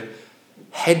Aldred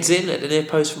heads in at the near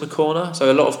post from the corner.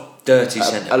 So a lot of dirty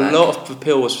centre back. A lot of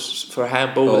appeal was for a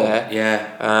handball there.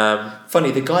 Yeah. Funny,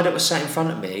 the guy that was sat in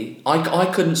front of me, I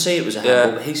couldn't see it was a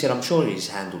handball, but he said, "I'm sure he's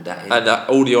handled that." And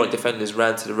all the Orient defenders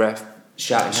ran to the ref,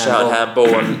 shouting handball.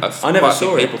 And I never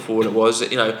saw it. People for what it was.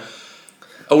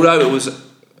 Although it was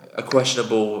a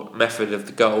questionable method of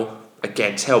the goal,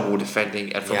 again, terrible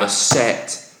defending, and from a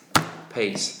set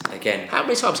piece. Again, how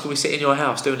many times can we sit in your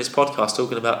house doing this podcast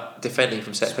talking about defending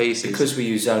from set pieces? Because we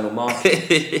use zonal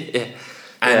marking.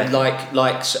 And like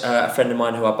a friend of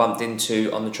mine who I bumped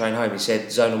into on the train home, he said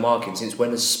zonal marking. Since when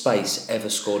has Space ever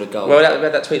scored a goal? Well, we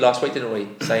had that tweet last week, didn't we?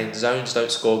 Saying zones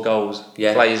don't score goals,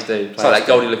 players do. It's like that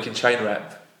goldie-looking chain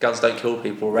wrap. Guns don't kill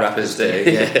people, rappers do.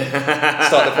 Yeah.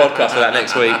 Start the podcast with that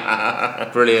next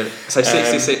week. Brilliant. So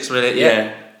 66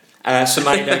 minute,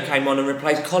 Semedo came on and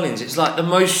replaced Collins. It's like the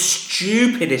most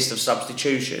stupidest of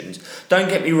substitutions. Don't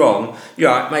get me wrong.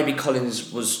 Maybe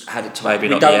Collins had a tight. Maybe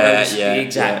we not. don't know the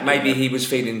exact. Maybe he was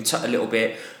feeling a little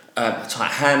bit tight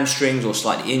hamstrings or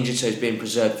slightly injured, so he's being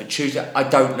preserved for Tuesday. I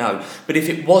don't know. But if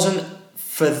it wasn't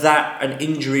for that an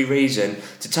injury reason,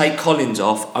 to take Collins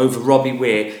off over Robbie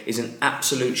Weir is an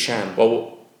absolute sham.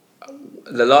 Well,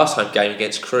 the last home game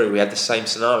against Crewe, we had the same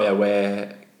scenario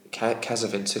where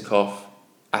Kazavin took off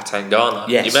Atangana.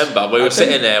 Yes. You remember? We were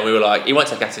sitting there and we were like, he won't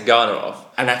take Atangana off.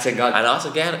 And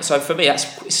Atangana. So for me,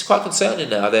 it's quite concerning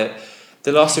now that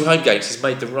the last two home games he's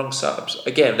made the wrong subs.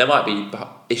 Again, there might be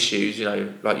issues,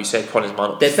 like you said, Collins might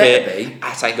not be fit.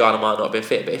 Atangana might not have been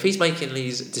fit. But if he's making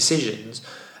these decisions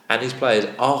and his players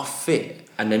are fit,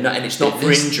 and it's not for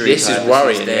injury. This is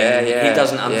worrying. He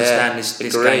doesn't understand this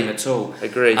game at all.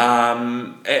 Agreed.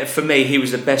 For me, he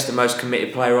was the best and most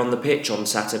committed player on the pitch on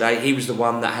Saturday. He was the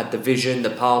one that had the vision, the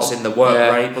passing, the work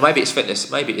rate. Well, maybe it's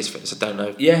fitness. I don't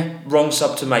know. Yeah, wrong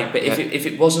sub to make. But if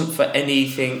it wasn't for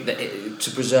anything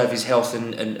to preserve his health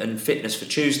and fitness for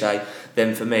Tuesday,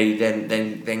 then for me, then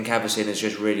Cavasin has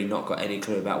just really not got any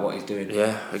clue about what he's doing.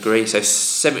 Yeah, agree. So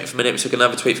 7th minute, we took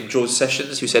another tweet from George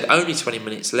Sessions, who said only 20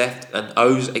 minutes left and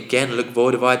O's again look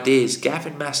void of ideas.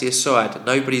 Gavin Massey aside,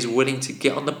 nobody's willing to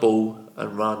get on the ball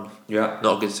and run. Yeah,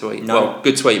 not a good tweet. No. Well,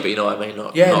 good tweet, but you know what I mean.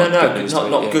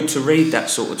 Not good to read that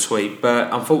sort of tweet.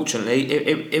 But unfortunately,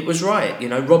 it was right.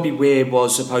 Robbie Weir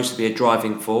was supposed to be a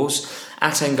driving force.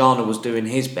 Atangana was doing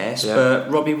his best, but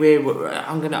Robbie Weir.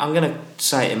 I'm gonna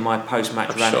say it in my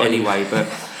post-match rant anyway. But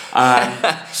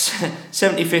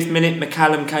 75th minute,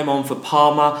 McCallum came on for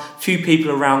Palmer. Few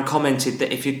people around commented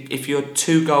that if you're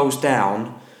 2 goals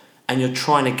down and you're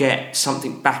trying to get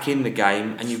something back in the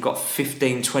game and you've got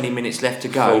 15-20 minutes left to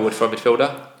go, forward for a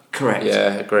midfielder. Correct.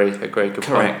 Yeah, agree. Good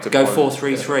correct. Point. Go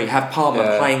 4-3-3. Have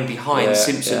Palmer playing behind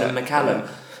Simpson and McCallum.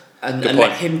 And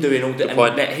let him do it all,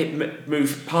 and let him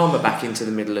move Palmer back into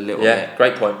the middle a little bit. Yeah,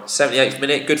 great point. 78th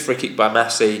minute, good free kick by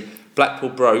Massey. Blackpool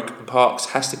broke and Parks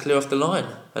has to clear off the line.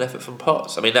 An effort from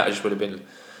Potts. I mean, that just would have been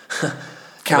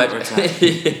counter-attack.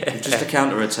 Just a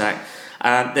counter-attack.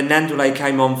 Then Nandule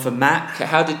came on for Matt.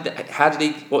 How did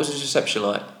he? What was his reception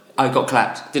like? I got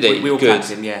clapped. Did he? We all Good.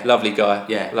 clapped him, yeah. Lovely guy.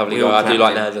 Yeah, Lovely we all guy. I do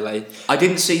like clapped Nana Delay. I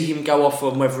didn't see him go off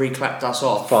on whether he clapped us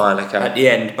off. Fine, okay. At the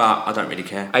end, but I don't really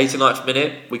care. 89th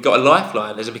minute, we got a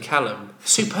lifeline. There's a McCallum.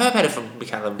 Superb header from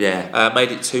McCallum. Yeah.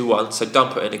 Made it 2-1. So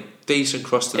Dunn put in a decent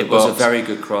cross to the It box. was a very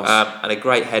good cross. And a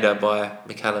great header by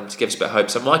McCallum to give us a bit of hope.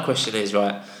 So my question is,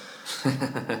 right,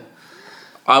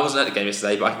 I wasn't at the game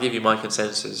yesterday, but I can give you my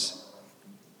consensus.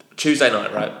 Tuesday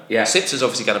night, right? Yeah. Simpson's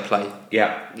obviously going to play.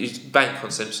 Yeah. You bank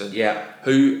on Simpson. Yeah.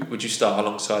 Who would you start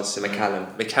alongside Simpson?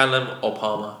 McCallum. McCallum or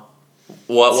Palmer?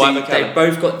 Why See, McCallum? they've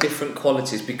both got different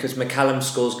qualities because McCallum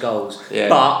scores goals. Yeah.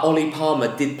 But Ollie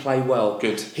Palmer did play well.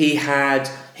 Good. He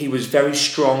was very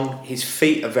strong. His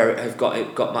feet have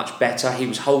got much better. He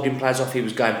was holding players off. He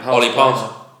was going past Ollie players.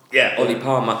 Palmer. Yeah, Ollie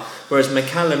Palmer. Whereas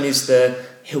McCallum is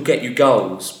he'll get you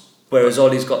goals. Whereas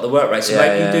Ollie's got the work rate. So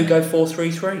maybe you do go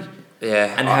 4-3-3.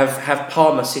 Yeah. And have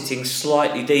Palmer sitting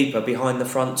slightly deeper behind the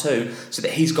front two, so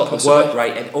that he's got Possibly. the work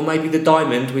rate, or maybe the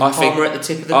diamond with Palmer at the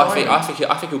tip of the diamond. I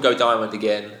think he'll go diamond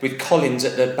again. With Collins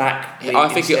at the back. I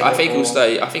think he'll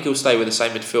stay. I think he'll stay with the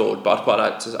same midfield. But I'd quite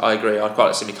like to. I agree. I'd quite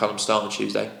like to see McCallum start on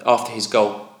Tuesday after his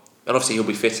goal. And obviously he'll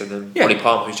be fitter than Ollie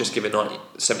Palmer, who's just given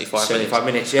 75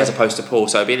 minutes yeah. as opposed to Paul.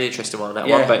 So it'll be an interesting one. That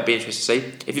Yeah. one, but it'd be interesting to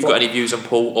see. If you've got any views on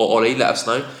Paul or Ollie, let us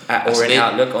know. At Orient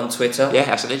Outlook on Twitter. Yeah,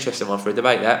 that's an interesting one for a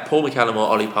debate. That Paul McCallum or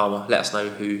Ollie Palmer. Let us know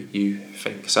who you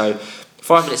think. So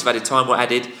 5 minutes of added time were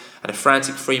added, and a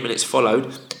frantic 3 minutes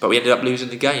followed. But we ended up losing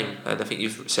the game. And I think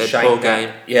you've said poor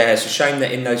game. Yeah, it's a shame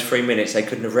that in those 3 minutes they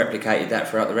couldn't have replicated that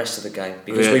throughout the rest of the game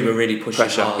because we were really pushing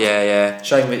Pressure. hard. Yeah.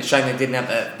 Shame they didn't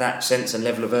have that sense and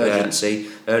level of urgency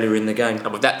earlier in the game.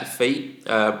 And with that defeat,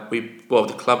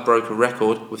 the club broke a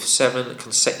record with 7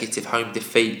 consecutive home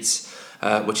defeats,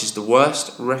 which is the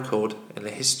worst record in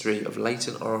the history of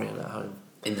Leyton Orient at home.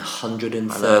 In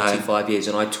 135 years,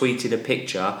 and I tweeted a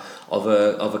picture of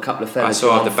a couple of fellas who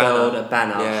unfurled a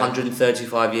banner.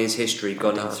 135 years history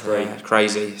gone in 3. Yeah,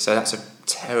 crazy. So that's a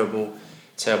terrible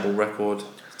record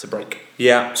to break.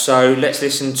 Yeah. So let's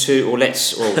listen to,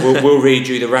 we'll read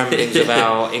you the ramblings of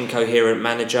our incoherent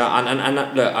manager.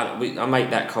 And look, I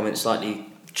make that comment slightly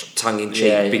tongue in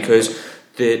cheek because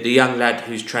the young lad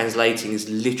who's translating is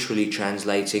literally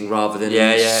translating rather than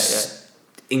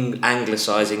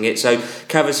anglicising it. So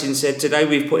Cavasin said, today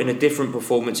we've put in a different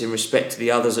performance in respect to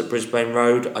the others at Brisbane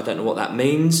Road. I don't know what that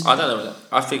means. I don't know.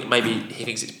 I think maybe he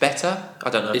thinks it's better. I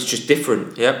don't know. It's just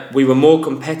different. Yep. We were more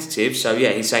competitive. So yeah,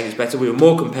 he's saying it's better. We were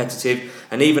more competitive,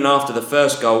 and even after the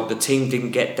first goal, the team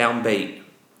didn't get downbeat.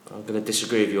 I'm going to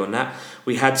disagree with you on that.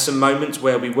 We had some moments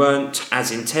where we weren't as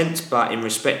intense, but in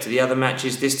respect to the other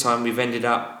matches, this time we've ended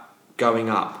up going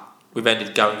up. We've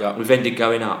ended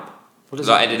going up. What does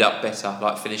Like ended up better,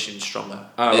 like finishing stronger.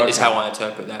 Is how I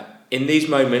interpret that. In these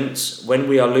moments, when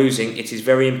we are losing, it is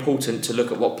very important to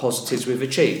look at what positives we've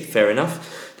achieved. Fair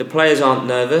enough. The players aren't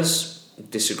nervous.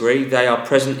 Disagree. They are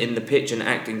present in the pitch and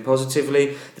acting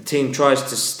positively. The team tries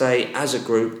to stay as a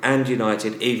group and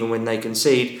united, even when they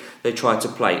concede. They try to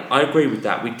play. I agree with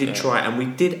that. We did try, and we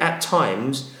did at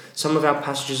times. Some of our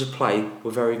passages of play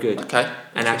were very good. Okay.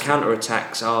 And our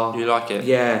counter-attacks are... You like it?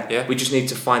 Yeah. We just need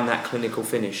to find that clinical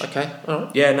finish. Okay,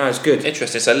 alright. Yeah, no, it's good.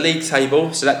 Interesting. So league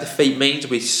table, so that defeat means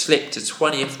we slipped to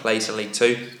 20th place in League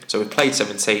 2. So we played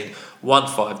 17, won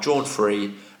 5, drawn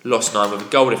 3, lost 9 with a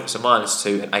goal difference of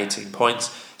 -2 and 18 points.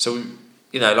 So,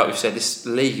 like we've said, this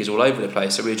league is all over the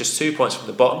place. So we were just 2 points from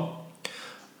the bottom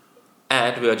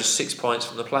and we are just 6 points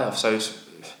from the playoff. So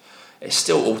it's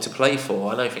still all to play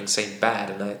for. I know things seem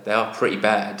bad, and they are pretty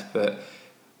bad, but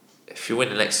if you win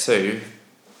the next 2,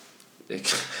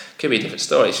 it could be a different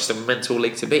story. It's just a mental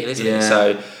league to beat, isn't it?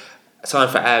 So, time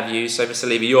for our views. So, Mr.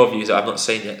 Levy, your views that I've not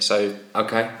seen yet, so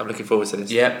I'm looking forward to this.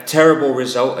 Yeah, terrible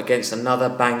result against another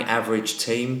bang average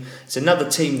team. It's another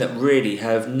team that really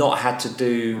have not had to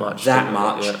do much.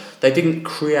 They didn't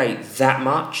create that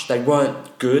much. They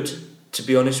weren't good, to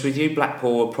be honest with you.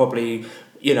 Blackpool were probably...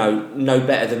 no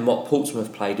better than what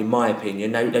Portsmouth played, in my opinion.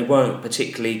 They weren't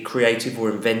particularly creative or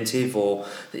inventive, or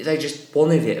they just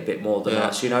wanted it a bit more than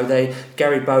us.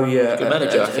 Gary Bowyer, good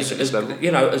manager,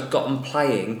 has got them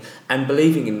playing and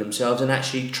believing in themselves and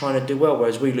actually trying to do well,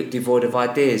 whereas we look devoid of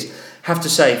ideas. Have to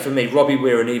say, for me, Robbie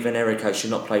Weir and Ivan Eriko should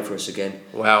not play for us again.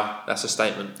 Wow, that's a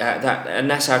statement. And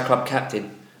that's our club captain,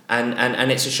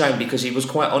 and it's a shame because he was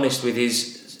quite honest with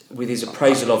his with his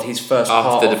appraisal of his first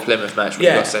after part the Plymouth match when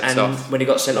he got sent off. When he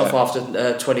got sent off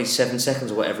after 27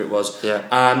 seconds or whatever it was. Yeah.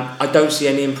 I don't see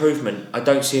any improvement. I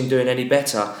don't see him doing any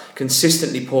better.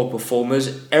 Consistently poor performers.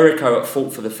 Errico at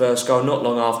fault for the first goal. Not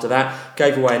long after that,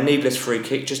 gave away a needless free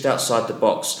kick just outside the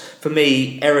box. For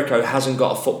me, Errico hasn't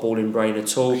got a footballing brain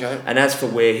at all. Okay. And as for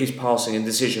Weir, his passing and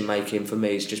decision making for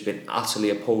me has just been utterly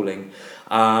appalling.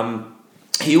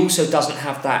 He also doesn't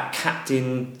have that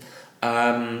captain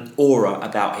aura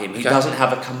about him. He doesn't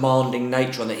have a commanding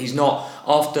nature on it. He's not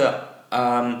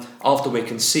after we're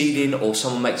conceding or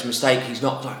someone makes a mistake, he's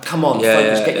not like, come on,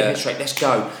 focus, get your head straight, let's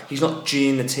go. He's not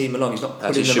geeing the team along, he's not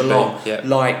putting them along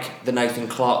like the Nathan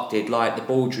Clark did, like the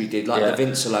Baldry did, like the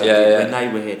Vincelo did when they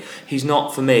were here. He's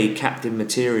not, for me, captain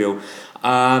material.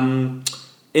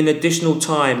 In additional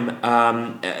time,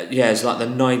 it's like the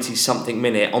 90-something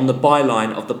minute, on the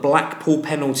byline of the Blackpool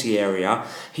penalty area,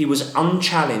 he was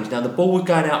unchallenged. Now, the ball was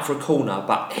going out for a corner,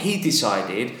 but he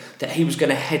decided that he was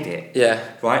going to head it. Yeah.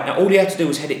 Right? Now, all he had to do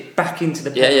was head it back into the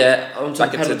onto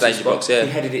back the into the penalty danger spot. box, yeah. He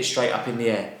headed it straight up in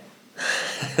the air.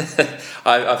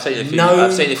 I've seen a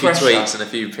few tweets and a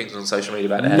few things on social media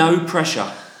about that. No pressure.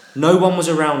 No one was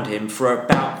around him for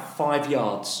about 5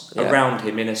 yards around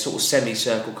him in a sort of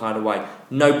semicircle kind of way.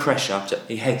 No pressure.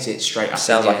 He heads it straight up.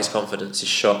 Sounds like his confidence is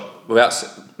shot. Without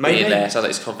being there, sounds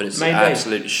like his confidence is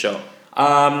absolutely shot.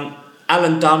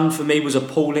 Alan Dunn for me was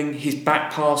appalling. His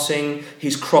back passing,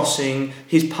 his crossing,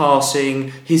 his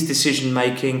passing, his decision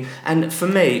making, and for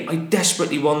me, I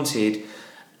desperately wanted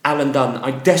Alan Dunn.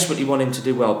 I desperately want him to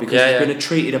do well because he's been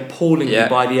treated appallingly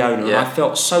by the owner, and I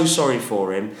felt so sorry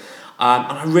for him.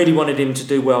 And I really wanted him to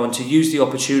do well and to use the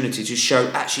opportunity to show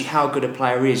actually how good a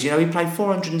player he is. You know, he played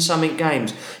 400 and something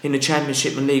games in the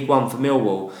Championship and League One for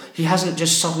Millwall. He hasn't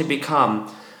just suddenly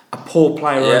become a poor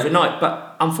player overnight,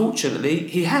 but unfortunately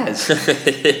he has.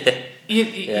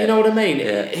 You know what I mean?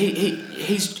 Yeah.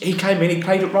 He came in, he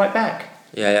played it right back.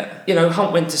 Yeah. You know,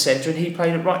 Hunt went to centre and he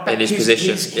played it right back. In his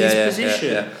position. His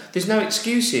position. Yeah. There's no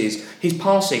excuses. He's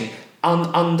passing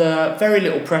under very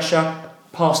little pressure,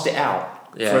 passed it out.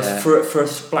 For a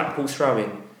Blackpool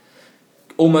throw-in.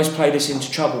 Almost played us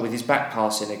into trouble with his back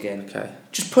passing again. Okay.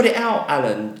 Just put it out,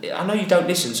 Alan. I know you don't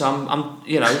listen, so I'm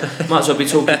might as well be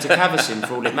talking to Cavasin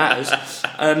for all it matters.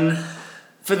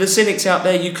 For the cynics out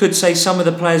there, you could say some of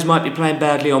the players might be playing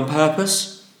badly on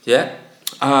purpose. Yeah.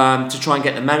 To try and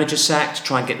get the manager sacked, to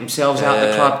try and get themselves out of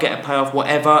the club, get a payoff,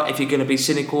 whatever, if you're going to be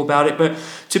cynical about it. But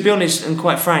to be honest and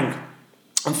quite frank,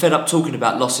 I'm fed up talking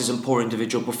about losses and poor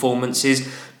individual performances.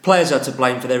 Players are to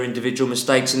blame for their individual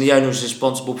mistakes and the owner is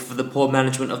responsible for the poor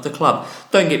management of the club.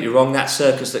 Don't get me wrong, that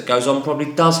circus that goes on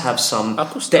probably does have some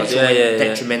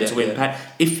detrimental impact.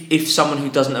 If someone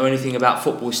who doesn't know anything about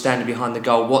football is standing behind the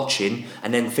goal watching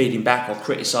and then feeding back or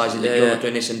criticising that you're not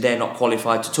doing this and they're not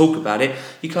qualified to talk about it,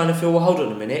 you kind of feel, well, hold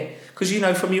on a minute. Because, you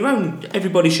know, from your own,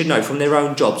 everybody should know from their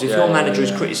own jobs. If your manager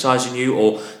is criticising you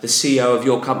or the CEO of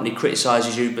your company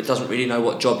criticises you but doesn't really know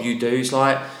what job you do, it's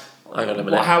like,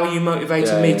 how are you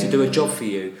motivating me to do a job for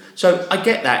you? So I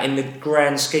get that in the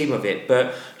grand scheme of it,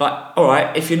 but like, all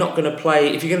right, if you're not going to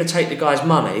play, if you're going to take the guy's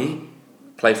money,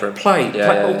 play for him.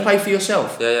 Play for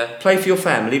yourself. Yeah. Play for your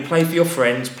family. Play for your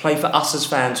friends. Play for us as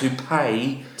fans who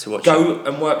pay to watch. Go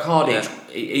and work hard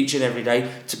each and every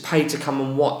day to pay to come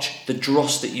and watch the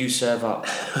dross that you serve up.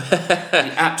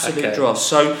 The absolute dross.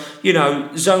 So, you know,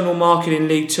 zonal marketing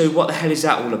League 2. What the hell is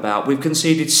that all about? We've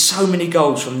conceded so many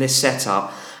goals from this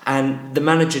setup. And the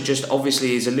manager just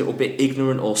obviously is a little bit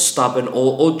ignorant or stubborn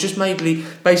or just maybe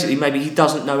he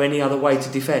doesn't know any other way to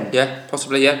defend. Yeah,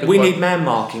 possibly, yeah. We need man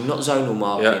marking, not zonal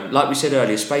marking. Yeah. Like we said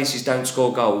earlier, spaces don't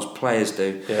score goals, players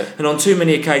do. Yeah. And on too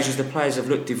many occasions the players have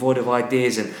looked devoid of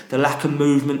ideas and the lack of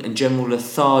movement and general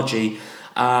lethargy.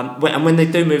 And when they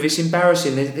do move, it's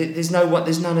embarrassing. There's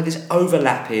none of this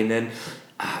overlapping and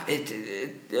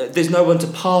there's no one to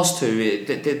pass to.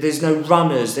 There's no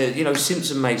runners.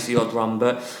 Simpson makes the odd run,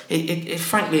 but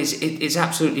frankly, it's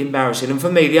absolutely embarrassing. And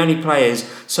for me, the only players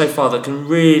so far that can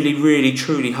really, really,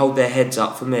 truly hold their heads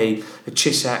up for me are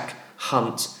Chisak,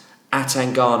 Hunt,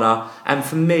 Atangana, and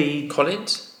for me,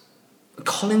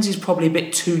 Collins is probably a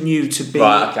bit too new to be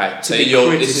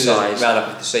this is a round up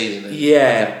of the season then.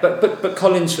 Yeah, okay. but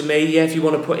Collins for me, if you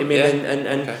want to put him in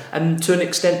and to an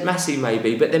extent Massey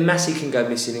maybe, but then Massey can go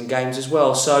missing in games as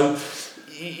well. So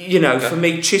for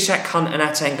me, Chisak, Hunt and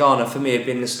Atangana for me have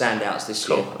been the standouts this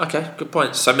year. Okay, good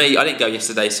point. So I didn't go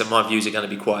yesterday, so my views are going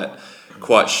to be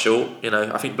quite short.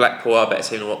 I think Blackpool are a better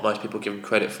team than what most people give them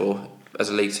credit for as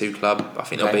a League 2 club. I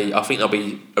think they'll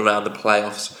be around the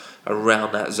playoffs.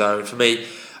 Around that zone. For me,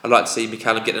 I'd like to see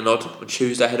McCallum get the nod on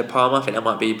Tuesday ahead of Palmer. I think that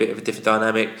might be a bit of a different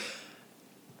dynamic.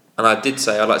 And I did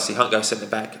say I'd like to see Hunt go centre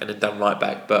back and then Dunn right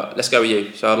back. But let's go with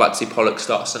you. So I'd like to see Pollock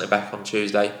start centre back on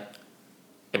Tuesday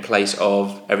in place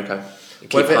of Erico.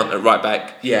 Keep Hunt at right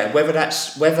back. Yeah, whether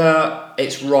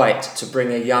it's right to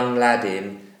bring a young lad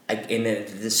in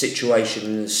the situation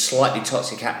in a slightly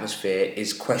toxic atmosphere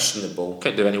is questionable.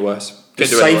 Couldn't do any worse. The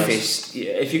safest,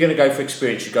 if you're going to go for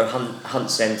experience, you go Hunt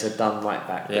centre, Dunn right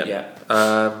back. Yeah.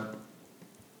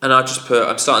 And I'm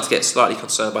starting to get slightly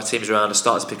concerned by teams around are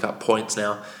starting to pick up points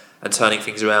now and turning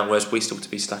things around, whereas we still to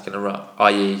be stuck in a rut,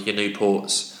 i.e. your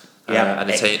Newports and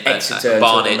the team,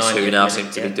 Barnet, who now seem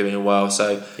to be doing well.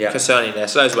 So concerning there.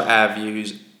 So those were our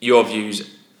views, your views,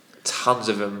 tons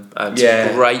of them.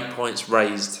 Great points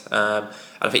raised. And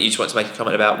I think you just want to make a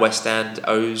comment about West End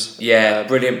O's. Yeah,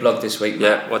 brilliant blog this week,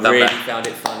 Matt. Well done, really Matt. Found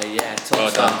it funny. Yeah,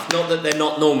 top stuff. Not that they're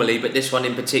not normally, but this one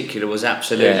in particular was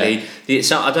absolutely.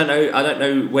 So I don't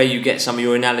know where you get some of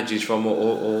your analogies from,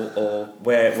 or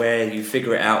where you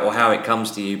figure it out, or how it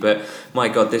comes to you. But my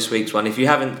God, this week's one. If you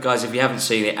haven't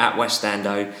seen it, at West End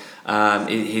O.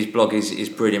 His blog is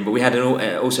brilliant. But we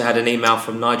also had an email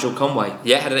from Nigel Conway.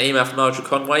 Yeah, had an email from Nigel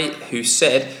Conway who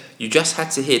said, "You just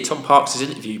had to hear Tom Parks'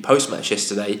 interview post-match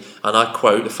yesterday, and I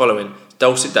quote the following: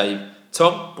 Dulcet Dave,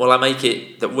 Tom, will I make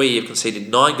it that we have conceded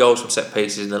 9 goals from set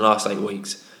pieces in the last 8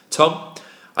 weeks? Tom,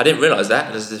 I didn't realise that,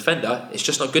 and as a defender, it's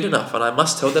just not good enough, and I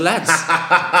must tell the lads."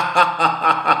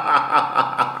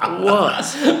 What?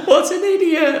 What an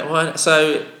idiot!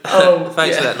 So,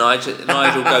 thanks for that, Nigel.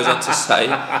 Nigel goes on to say,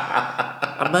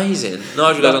 amazing.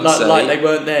 Nigel goes on to say, like they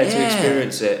weren't there to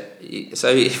experience it.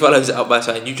 So he follows it up by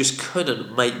saying, "You just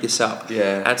couldn't make this up."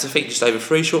 Yeah. And to think, just over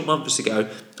 3 short months ago,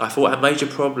 I thought our major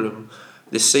problem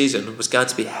this season was going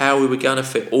to be how we were going to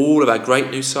fit all of our great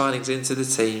new signings into the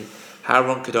team. How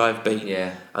wrong could I have been?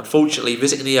 Yeah. Unfortunately,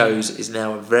 visiting the O's is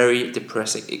now a very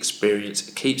depressing experience.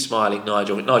 Keep smiling,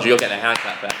 Nigel. Nigel, you're getting a hand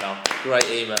clap back now. Great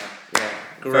email. Yeah.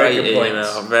 Great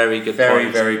email. Very good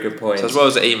point. Very good point. So as well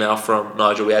as the email from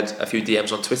Nigel, we had a few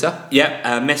DMs on Twitter.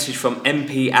 Yeah, a message from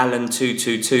MP Allen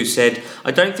 222 said,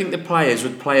 "I don't think the players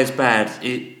would play as bad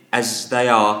as they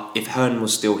are if Hearn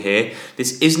was still here.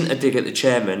 This isn't a dig at the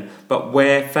chairman, but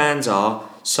where fans are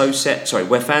so set on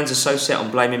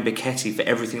blaming Bichetti for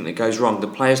everything that goes wrong, the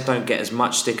players don't get as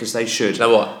much stick as they should." You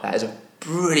know what? That is a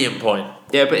brilliant point.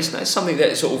 Yeah, but it's something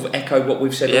that sort of echoed what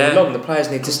we've said all along. The players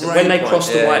need to, when they cross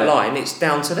the white line, it's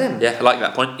down to them. Yeah, I like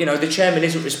that point. You know, the chairman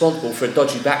isn't responsible for a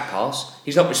dodgy back pass.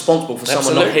 He's not responsible for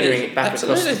someone not hitting it back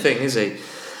across the thing, is he?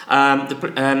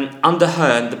 Under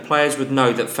Hearn, the players would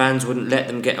know that fans wouldn't let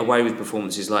them get away with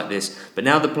performances like this. But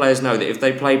now the players know that if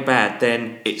they play bad,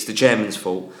 then it's the chairman's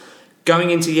fault.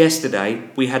 Going into yesterday,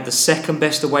 we had the second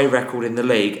best away record in the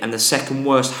league and the second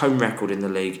worst home record in the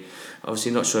league.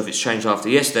 Obviously not sure if it's changed after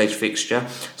yesterday's fixture.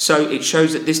 So it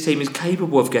shows that this team is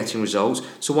capable of getting results.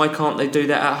 So why can't they do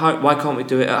that at home? Why can't we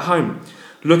do it at home?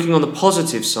 Looking on the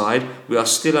positive side, we are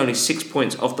still only 6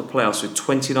 points off the playoffs with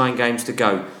 29 games to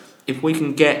go. If we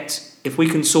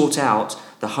can sort out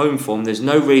the home form, there's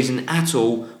no reason at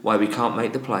all why we can't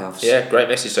make the playoffs. Yeah, great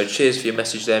message. So cheers for your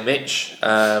message there, Mitch.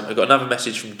 We've got another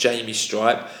message from Jamie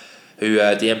Stripe, who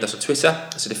DM'd us on Twitter.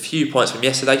 I said a few points from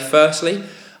yesterday. Firstly,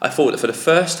 I thought that for the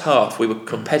first half we were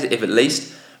competitive at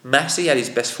least. Massey had his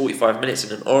best 45 minutes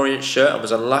in an Orient shirt and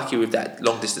was unlucky with that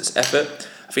long distance effort.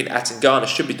 I think Atangana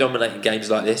should be dominating games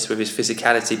like this with his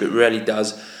physicality, but rarely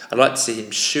does. I'd like to see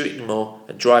him shooting more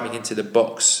and driving into the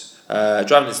box.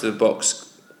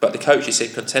 But the coaches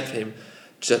seem content for him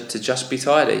to just be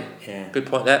tidy. Yeah. Good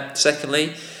point there.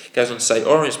 Secondly, goes on to say,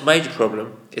 Orient's major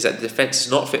problem is that the defence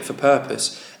is not fit for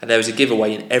purpose and there is a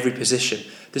giveaway in every position.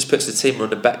 This puts the team on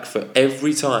the back foot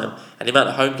every time, and the amount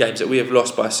of home games that we have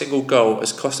lost by a single goal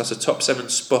has cost us a top 7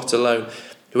 spot alone.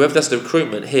 Whoever does the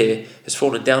recruitment here has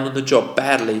fallen down on the job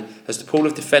badly, as the pool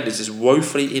of defenders is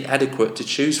woefully inadequate to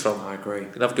choose from. I agree.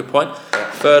 Another good point.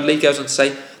 Yeah. Thirdly, goes on to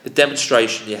say, the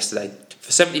demonstration yesterday.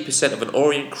 For 70% of an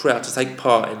Orient crowd to take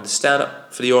part in the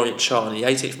stand-up for the Orient chant in the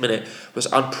 18th minute was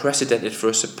unprecedented for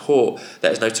a support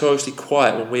that is notoriously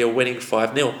quiet when we are winning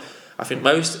 5-0. I think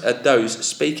most of those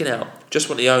speaking out just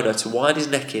want the owner to wind his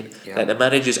neck in, let the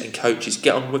managers and coaches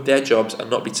get on with their jobs and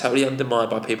not be totally undermined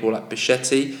by people like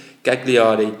Bichetti,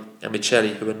 Gagliardi and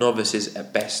Michelli, who are novices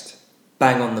at best.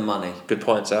 Bang on the money. Good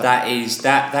point, sir.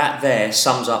 That there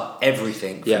sums up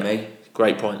everything for me.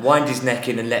 Great point. Wind his neck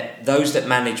in and let those that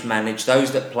manage,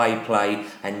 those that play,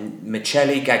 and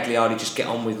Michelli, Gagliardi just get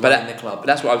on with running the club. But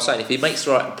that's what I was saying. If he makes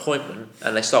the right appointment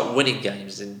and they start winning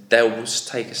games, then they'll just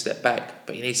take a step back.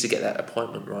 But he needs to get that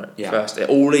appointment right first. It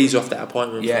all leads off that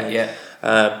appointment.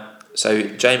 Yeah. So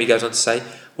Jamie goes on to say,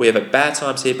 We have had bad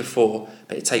times here before,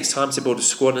 but it takes time to build a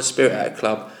squad and spirit at a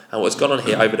club, and what's gone on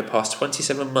here over the past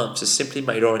 27 months has simply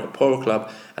made Orient a poorer club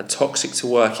and toxic to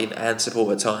work in and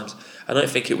support at times. I don't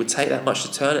think it would take that much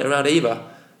to turn it around either,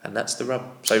 and that's the rub.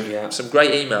 So some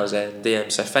great emails there and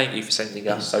DMs, so thank you for sending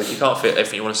us. So if you can't fit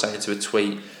everything you want to say into a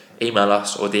tweet, email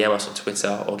us or DM us on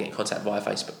Twitter or get in contact via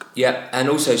Facebook. Yeah, and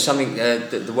also something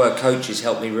the word coaches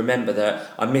helped me remember that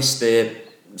I missed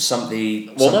some of the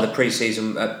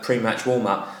pre-season pre-match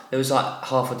warm-up. There was like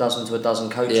half a dozen to a dozen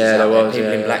coaches out there,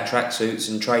 people in black tracksuits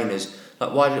and trainers.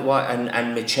 Like why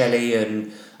and Michelli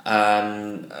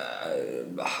and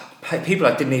people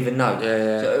I didn't even know.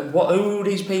 So who are all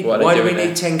these people? Why do we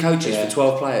need 10 coaches for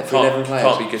 12 players, for 11 players?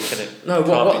 Can't be good, can it? No,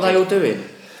 what are they all doing?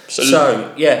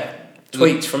 So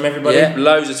tweets from everybody. Yeah,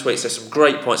 loads of tweets. There's some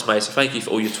great points made. So thank you for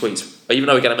all your tweets. Even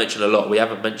though we're going to mention a lot, we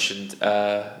haven't mentioned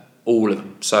all of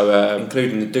them. So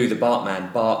including the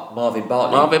Bartman, Marvin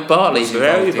Bartley. Marvin Bartley,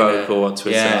 very vocal on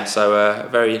Twitter. Yeah. So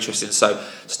very interesting. So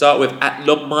start with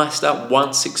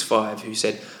 @Lobmeister165, who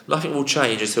said nothing will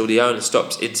change until the owner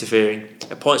stops interfering,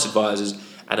 appoints advisors,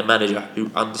 and a manager who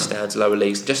understands lower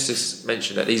leagues. Just to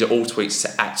mention that these are all tweets to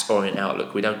 @Orient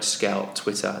Outlook. We don't scout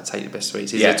Twitter and take the best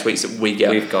tweets. These are tweets that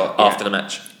we've got after the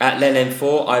match.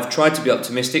 @LenN4, I've tried to be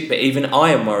optimistic, but even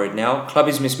I am worried now. Club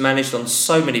is mismanaged on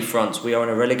so many fronts. We are in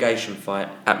a relegation fight.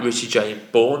 @Richie J.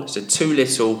 Bourne said too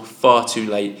little, far too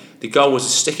late. The goal was a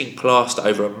sticking plaster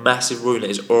over a massive wound that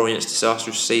is Orient's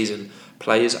disastrous season.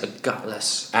 Players are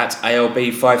gutless.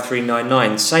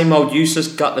 @ALB5399, same old useless,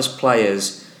 gutless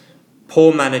players.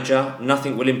 Poor manager,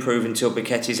 nothing will improve until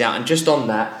Biquetti's out. And just on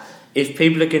that, if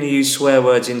people are going to use swear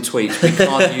words in tweets, we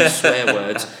can't use swear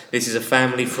words. This is a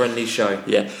family-friendly show.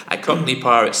 Yeah. @Cockney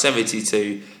Pirate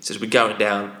 72 says we're going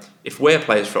down. If we're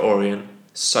players for Orient,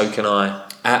 so can I.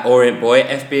 @Orient Boy,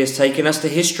 FB has taken us to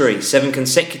history. 7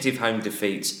 consecutive home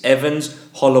defeats. Evans,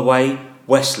 Holloway,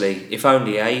 Wesley. If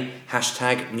only,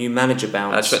 #new manager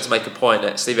bounce. I just want to make a point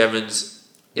that Steve Evans,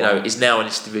 is now in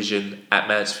this division at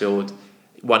Mansfield.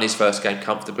 Won his first game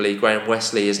comfortably. Graham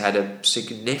Wesley has had a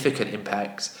significant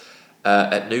impact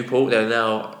at Newport. They're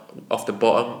now off the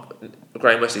bottom.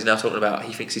 Graham Wesley's now talking about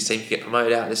he thinks his team can get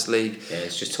promoted out of this league. Yeah,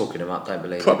 it's just talking him up, don't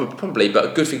believe Probably, but a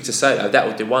good thing to say though, that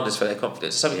will do wonders for their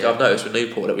confidence. Something I've noticed with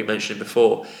Newport that we mentioned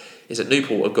before is that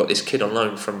Newport have got this kid on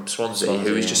loan from Swansea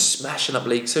who is just smashing up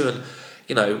League Two, and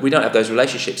we don't have those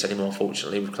relationships anymore,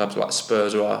 unfortunately, with clubs like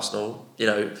Spurs or Arsenal.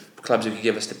 Clubs who can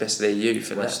give us the best of their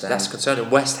youth, and that's concerning.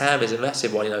 West Ham is a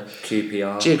massive one.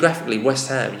 QPR. Geographically, West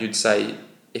Ham, you'd say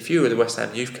if you were the West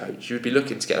Ham youth coach, you would be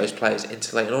looking to get those players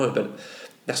into Leighton Orient, but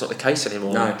that's not the case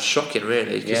anymore. No. Shocking,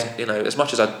 really. Because as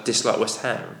much as I dislike West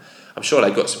Ham, I'm sure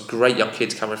they've got some great young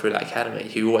kids coming through that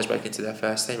academy who always break into their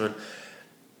first team, and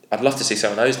I'd love to see some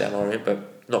of those down Orient, but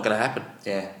not going to happen.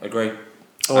 Yeah, agree.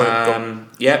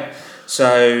 Yep.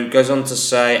 So goes on to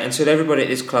say, until everybody at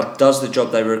this club does the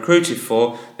job they were recruited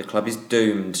for, the club is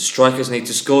doomed. Strikers need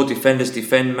to score, defenders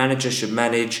defend, managers should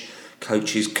manage,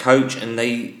 coaches coach, and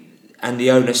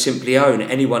the owner simply own.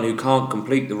 Anyone who can't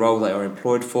complete the role they are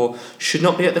employed for should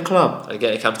not be at the club.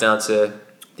 Again, it comes down to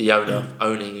the owner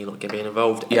owning and not being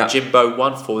involved.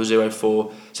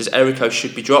 Jimbo1404 says Erico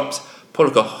should be dropped.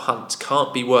 Pollock Hunt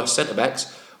can't be worse centre backs.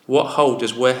 What hold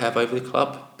does Ware have over the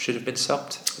club? Should have been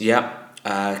subbed. Yeah.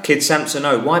 Kid Samson,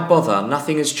 why bother?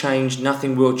 Nothing has changed,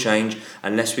 nothing will change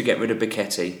unless we get rid of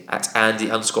Biquetti.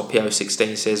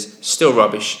 @Andy_PO16 says still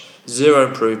rubbish, zero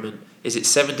improvement. Is it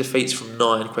 7 defeats from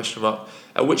 9?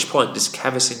 At which point does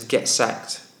Cavison get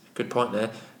sacked? Good point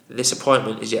there. This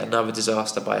appointment is yet another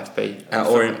disaster by FB.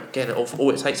 Again,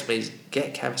 all it takes for me is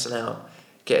get Cavison out,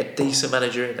 get a decent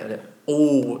manager in, and it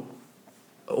all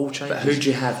changes. But who do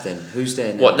you have then? Who's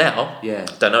there now? What now? Yeah.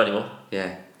 Don't know anymore.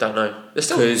 Yeah. Don't know. There's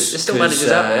still managers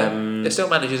out there. There's still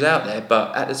managers out there,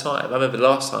 but at the time, I remember the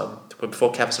last time,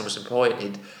 before Cavison was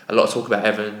appointed, a lot of talk about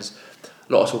Evans,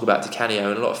 a lot of talk about Di Canio,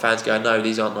 and a lot of fans going, no,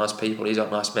 these aren't nice people, these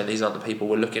aren't nice men, these aren't the people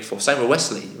we're looking for. Same with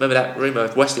Wesley. Remember that rumour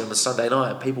of Wesley on the Sunday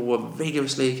night? People were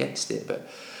vigorously against it, but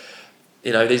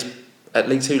these at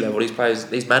League Two level, these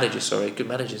managers, good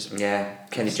managers. Yeah,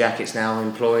 Kenny Jackett's now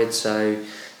employed, so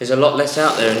there's a lot less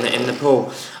out there in the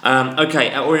pool. At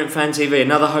Orient Fan TV,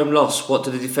 another home loss. What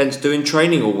do the defence do in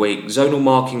training all week? Zonal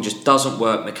marking just doesn't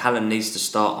work. McCallum needs to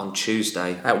start on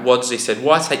Tuesday. @Wadsley said,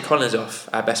 why take Collins off,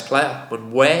 our best player,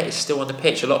 when Ware is still on the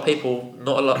pitch? A lot of people,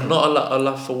 not a lot of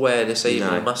love for Ware this evening,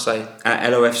 I must say.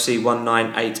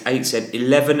 @LOFC1988 said,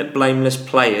 11 blameless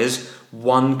players,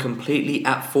 1 completely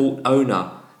at fault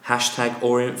owner.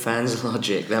 #Orient fans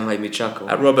logic. That made me chuckle.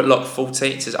 Robert Lock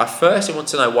 14 says, I firstly want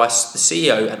to know why the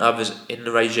CEO and others in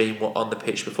the regime were on the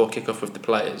pitch before kick-off with the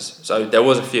players. So there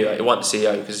was a few. It wasn't the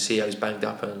CEO because the CEO is banged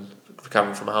up and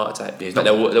recovering from a heart attack. Yeah, but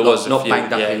there was not a few,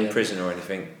 banged up in prison or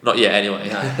anything. Not yet, anyway.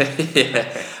 No.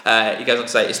 He goes on to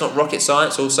say, it's not rocket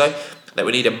science also, that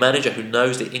we need a manager who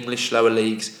knows the English lower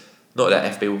leagues. Not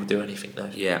that FB will do anything, though.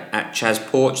 Yeah, at Chaz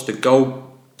Porch, the goal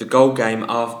came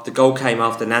after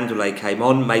Nandule came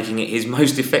on, making it his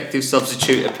most effective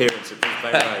substitute appearance at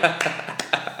Brisbane Road.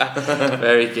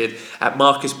 Very good. At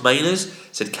Marcus Mainers,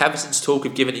 said Caveson's talk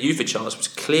of giving the youth a chance was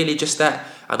clearly just that,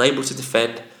 unable to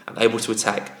defend and able to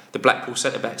attack. The Blackpool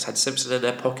centre-backs had Simpson in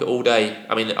their pocket all day.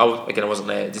 I mean, I wasn't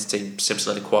there. This team,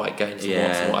 Simpson had a quiet game from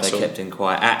what I saw. They kept him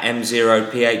quiet. At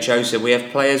M0PHO said, we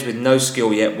have players with no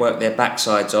skill yet work their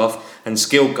backsides off, and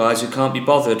skilled guys who can't be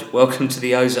bothered. Welcome to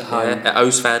the O's at home. At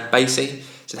O's fan Basie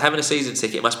said, having a season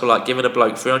ticket must be like giving a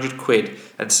bloke 300 quid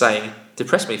and saying,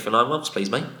 depress me for 9 months, please,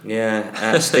 mate. Yeah,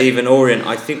 at Stephen Orient,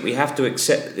 I think we have to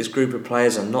accept that this group of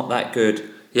players are not that good.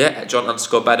 Yeah, at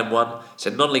John_Badham1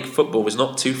 said, non-league football is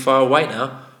not too far away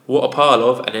now. What a pile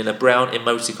of, and in a brown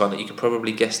emoticon that you can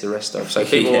probably guess the rest of. So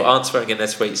people aren't throwing in their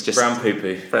tweets just brown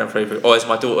poo-poo. Brown poo-poo. Or as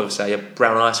my daughter would say, a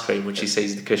brown ice cream when she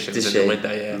sees the cushions in the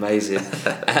window. Yeah, amazing.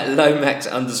 At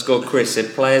Lomax_Chris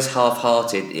said, players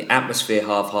half-hearted, the atmosphere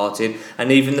half-hearted,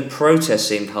 and even the protest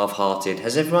seemed half-hearted.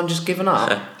 Has everyone just given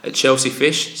up? At Chelsea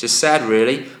Fish says, sad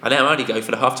really. I now only go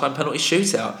for the half-time penalty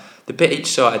shootout. The bit each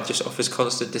side just offers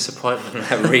constant disappointment.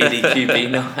 Reedy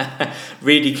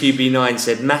QB9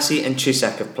 said, Massey and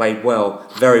Chisak have played well,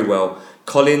 very well.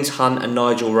 Collins, Hunt and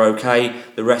Nigel were okay.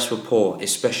 The rest were poor,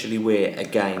 especially Weir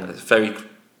again. Very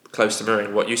close to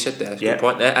mirroring what you said there. Good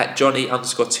point there. At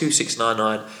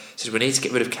Johnny_2699 says, we need to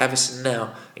get rid of Cavison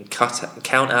now and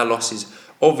count our losses.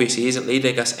 Obviously he isn't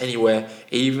leading us anywhere,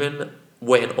 even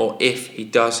when or if he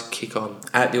does kick on.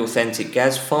 At the Authentic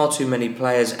Gaz, far too many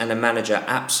players and a manager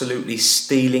absolutely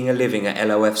stealing a living at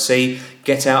LOFC.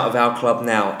 Get out of our club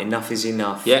now. Enough is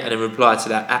enough. Yeah, and in reply to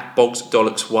that, at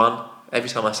BogsDollocks1, every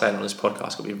time I say it on this podcast,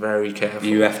 I've got to be very careful.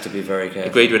 You have to be very careful.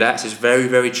 Agreed with that. It's very,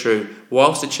 very true.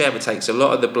 Whilst the chairman takes a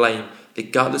lot of the blame, the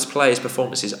gutless players'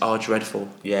 performances are dreadful.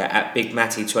 Yeah, at Big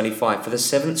Matty25, for the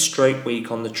 7th straight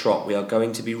week on the trot, we are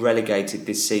going to be relegated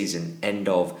this season. End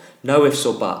of. No ifs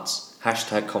or buts.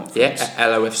 #confidence. Yeah, at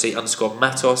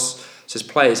LOFC_Matos says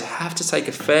players have to take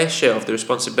a fair share of the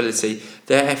responsibility.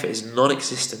 Their effort is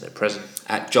non-existent at present.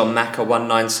 At John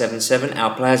Macca1977,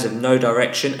 our players have no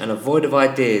direction and a void of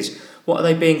ideas. What are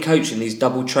they being coached in these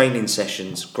double training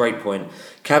sessions? Great point.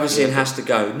 Cavazin has to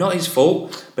go. Not his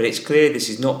fault, but it's clear this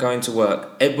is not going to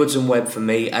work. Edwards and Webb for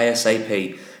me,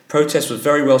 ASAP. Protest was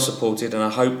very well supported, and I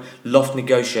hope Loft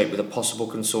negotiate with a possible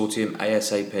consortium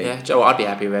ASAP. Yeah, Joe, I'd be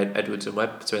happy with Edwards and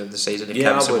Webb between the season if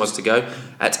Cavison was to go.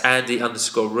 At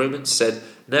Andy_Ruman said,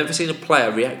 never seen a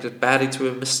player react as badly to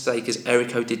a mistake as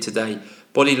Erico did today.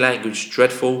 Body language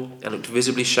dreadful and looked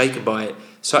visibly shaken by it.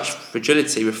 Such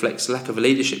fragility reflects lack of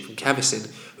leadership from Cavison,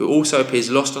 who also appears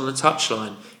lost on the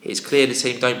touchline. It is clear the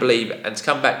team don't believe. And to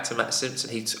come back to Matt Simpson,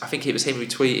 I think it was him who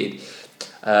tweeted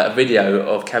a video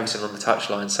of Cavison on the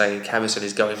touchline saying Cavison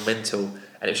is going mental,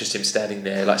 and it was just him standing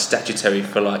there like statuary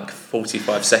for like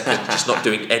 45 seconds, just not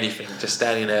doing anything, just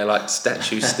standing there like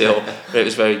statue still. It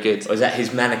was very good. Was that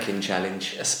his mannequin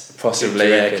challenge? Possibly,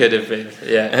 yeah, it could have been.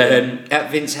 Yeah.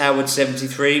 At Vince Howard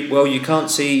 73, well, you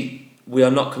can't see we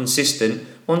are not consistent.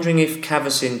 Wondering if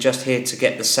Cavison just here to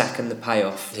get the sack and the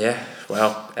payoff. Yeah,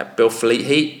 well, at Bill Fleet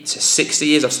Heat, it's 60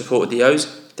 years I've supported the O's.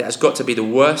 That has got to be the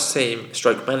worst team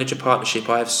stroke manager partnership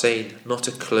I have seen. Not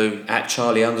a clue. At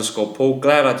Charlie_Paul,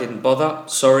 glad I didn't bother.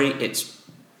 Sorry, that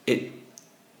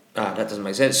doesn't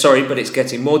make sense. Sorry, but it's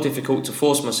getting more difficult to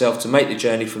force myself to make the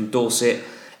journey from Dorset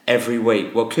every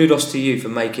week. Well, kudos to you for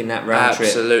making that round trip.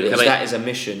 Absolutely. Because that is a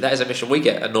mission. That is a mission. We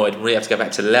get annoyed when we have to go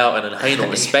back to Loughton and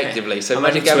Hainault respectively. So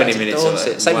imagine go 20 back minutes to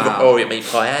Dorset. Same with Orient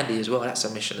meet Andy as well. That's a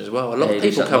mission as well. A lot of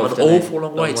people come an awful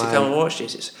long way to come and watch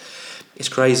this. It's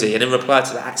crazy. And in reply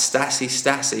to that, Stassi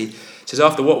says,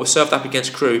 after what was served up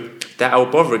against Crewe, that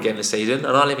I'll bother again this season,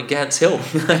 and I live in Gants Hill.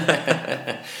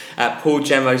 At Paul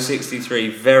Gemmo 63,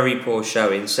 very poor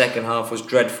showing. Second half was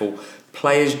dreadful.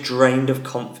 Players drained of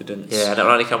confidence. Yeah, and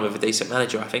it'll only come with a decent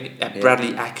manager, I think. At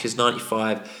Bradley Ackers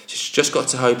 95, just got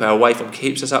to hope our away form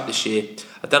keeps us up this year.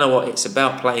 I don't know what it's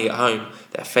about playing at home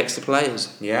that affects the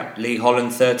players. Yeah, Lee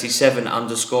Holland 37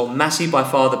 _ Massey by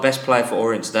far the best player for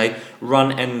Orient today.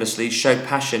 Run endlessly, show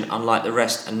passion unlike the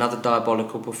rest. Another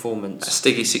diabolical performance.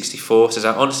 Stiggy 64 says,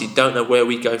 I honestly don't know where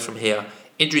we go from here.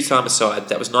 Injury time aside,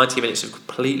 that was 90 minutes of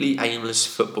completely aimless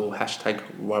football.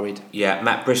 #worried. Yeah,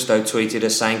 Matt Bristow tweeted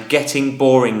us saying, getting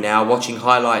boring now, watching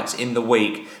highlights in the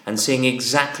week and seeing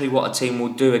exactly what a team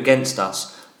will do against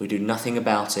us. We do nothing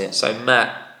about it. So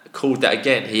Matt called that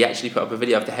again. He actually put up a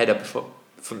video of the header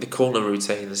from the corner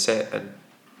routine and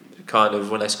kind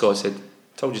of, when they scored, said,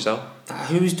 "Told you so."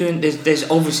 Who's doing this? There's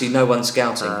obviously no one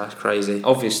scouting. It's crazy.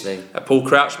 Obviously. Paul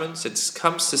Crouchman said,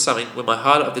 "Comes to something when my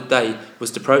highlight of the day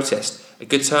was the protest. A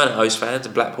good turnout, O's fans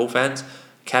and Blackpool fans.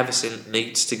 Canvassing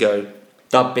needs to go."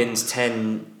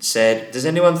 Dubbins10 said, "Does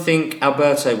anyone think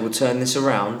Alberto will turn this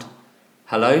around?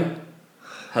 Hello?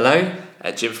 Hello?"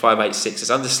 Jim586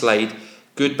 says, "Under Slade,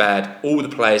 good, bad, all the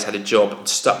players had a job and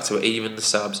stuck to it, even the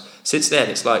subs. Since then,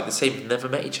 it's like the team have never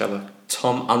met each other."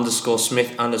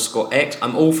 Tom_Smith_X.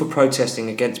 I'm all for protesting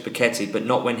against Bacchetti, but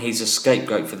not when he's a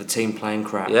scapegoat for the team playing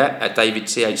crap. Yeah, David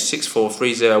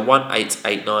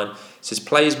TH64301889 says,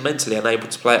 "Players mentally unable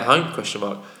to play at home?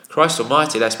 Christ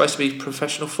almighty, they're supposed to be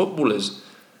professional footballers.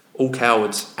 All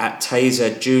cowards."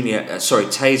 Taser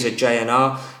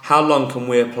JNR. How long can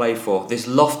Weir play for? This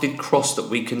lofted cross that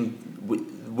we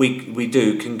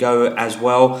do can go as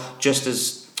well, just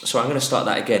as... Sorry, I'm going to start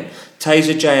that again.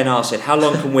 Taser JNR said, "How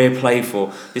long can Weir play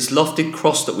for? This lofted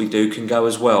cross that we do can go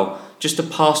as well. Just a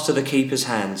pass to the keeper's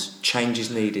hands. Change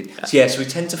is needed." So we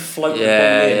tend to float the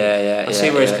ball in. I see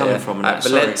where he's coming from.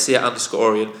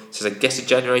 Valencia_Orient says, "I guess a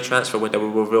January transfer window will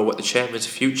reveal what the chairman's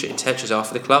future intentions are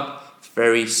for the club.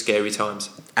 Very scary times."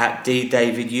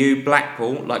 @DDavidU,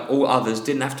 Blackpool, like all others,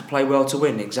 didn't have to play well to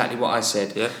win. Exactly what I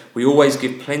said. Yeah. We always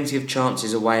give plenty of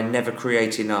chances away and never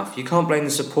create enough. You can't blame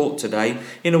the support today.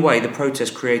 In a way, the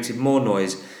protest created more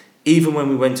noise. Even when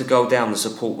we went to goal down, the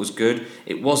support was good.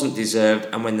 It wasn't deserved,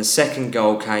 and when the second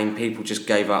goal came, people just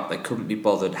gave up. They couldn't be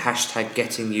bothered.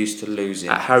 #getting used to losing.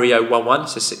 @Harry011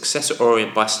 says, "Success at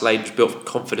Orient by Slade was built for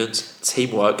confidence,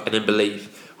 teamwork and in belief.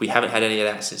 We haven't had any of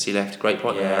that since he left." Great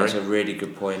point there, Harry. That's a really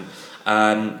good point.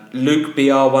 Luke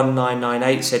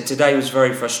BR1998 said, "Today was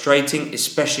very frustrating,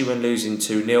 especially when losing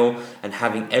 2-0 and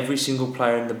having every single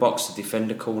player in the box to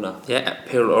defend a corner." Yeah,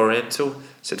 Peel Oriental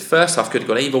said, "First half could have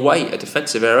gone either way. A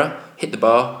defensive error, hit the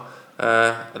bar,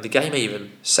 and the game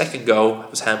even. Second goal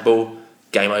was handball,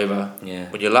 game over. Yeah.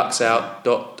 When your luck's out, ...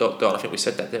 I think we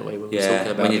said that, didn't we? When we were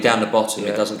talking about when you're down the bottom,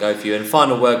 it doesn't go for you." And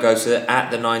final word goes to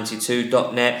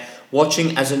 @the92.net.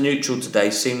 "Watching as a neutral today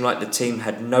seemed like the team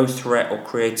had no threat or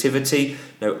creativity,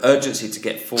 no urgency to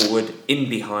get forward, in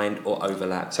behind or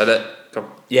overlap." So that... I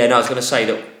was going to say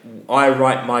that I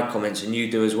write my comments and you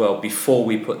do as well before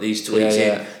we put these tweets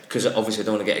in, because obviously I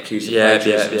don't want to get accused of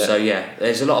plagiarism. So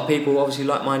there's a lot of people, obviously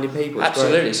like-minded people.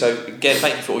 Absolutely. So again,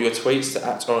 thank you for all your tweets to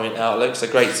 @Orient Outlook. So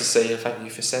great to see, and thank you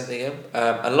for sending them.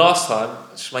 And last time,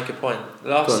 just make a point.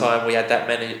 Last time we had that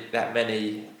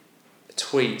many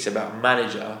tweets about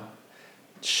manager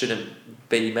shouldn't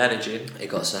be managing. He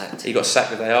got sacked. He got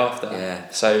sacked the day after. Yeah.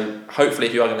 So hopefully,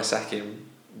 if you are going to sack him,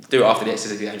 do it after the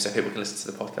Exeter game so people can listen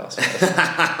to the podcast.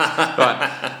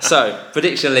 Right. So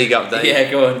prediction league update.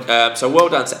 Yeah, go on. So well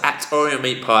done to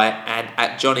 @OrientMeatPie and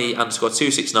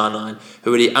 @Johnny_2699,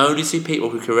 who were the only two people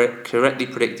who correctly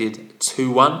predicted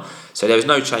 2-1. So there was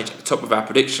no change at the top of our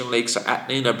prediction league. So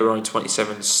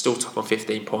 @NinoBarone27 still top on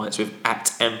 15 points, with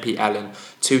 @MPAllen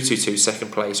 222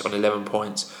 second place on 11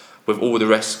 points. With all the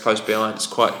rest close behind. It's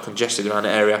quite congested around the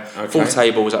area. Okay. Full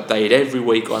table is updated every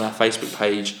week on our Facebook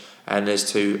page, and there's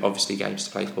 2 obviously games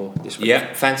to play for this week.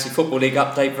 Yeah, Fancy Football League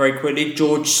update very quickly.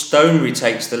 George Stone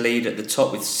retakes the lead at the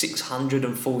top with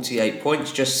 648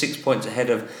 points, just 6 points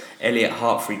ahead of Elliot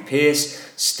Hartfrey-Pearce.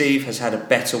 Steve has had a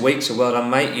better week, so well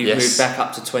done, mate. You've moved back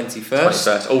up to 21st.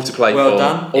 21st, all to play for. Well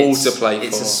done. All to play for.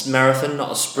 It's a marathon,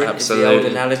 not a sprint. Absolutely. Is the old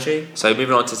analogy. So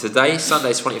moving on to today,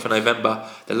 Sunday 20th of November,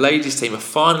 the ladies team are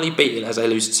finally beaten as they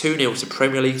lose 2-0 to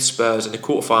Premier League Spurs in the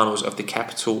quarterfinals of the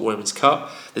Capital Women's Cup.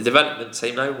 The development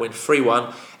team though win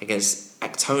 3-1 against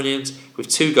Actonians with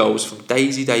 2 goals from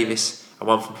Daisy Davis and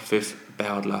 1 from Viv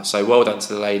Bowdler. So well done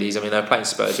to the ladies. I mean, they're playing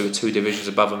Spurs who are 2 divisions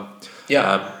above them.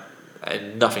 Yeah.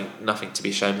 And nothing to be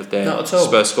ashamed of there. Not at all.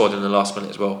 Spurs scored in the last minute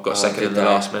as well. Got second in the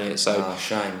last minute. So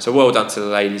shame. So well done to the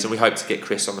ladies, and we hope to get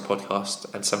Chris on the podcast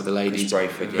and some of the ladies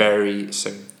very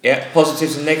soon. Yeah.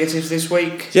 Positives and negatives this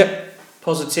week. Yep.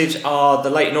 Positives are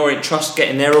the Leyton Orient Trust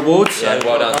getting their awards. Yeah, so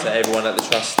well done to everyone at the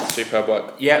Trust. Superb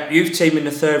work. Yeah, youth team in the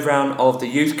 3rd round of the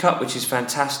Youth Cup, which is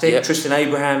fantastic. Yep. Tristan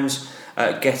Abrahams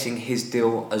getting his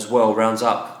deal as well. Rounds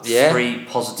up 3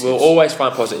 positives. We'll always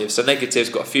find positives. So negatives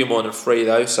got a few more than 3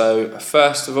 though. So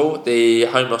first of all, the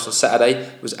home loss on Saturday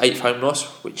was 8th home loss,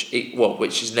 which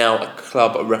is now a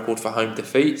club record for home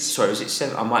defeats. Sorry, was it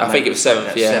 7th? I think it was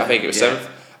 7th. Yeah, I think it was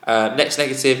 7th. Next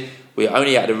negative, we're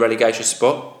only at the relegation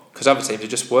spot because other teams are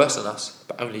just worse than us,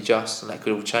 but only just, and that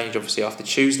could all change obviously after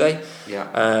Tuesday.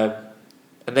 Yeah.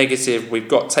 A negative, we've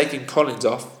got taking Collins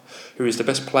off, who is the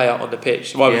best player on the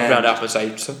pitch. Well, we round up and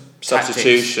say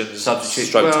substitutions,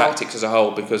 tactics as a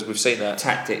whole, because we've seen that.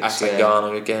 Tactics,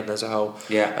 Ghana again as a whole.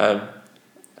 Yeah.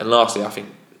 And lastly, I think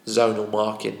zonal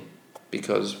marking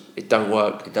because it don't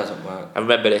work. It doesn't work. And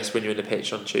remember this when you're in the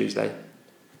pitch on Tuesday: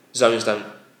 zones don't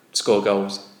score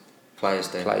goals. Players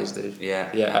do. Players do. Yeah,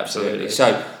 absolutely.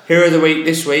 So, hero of the week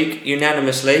this week,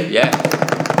 unanimously. Yeah.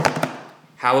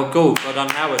 Howard Gould. Well done,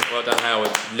 Howard. Well done,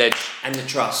 Howard. Ledge. And the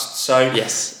Trust. So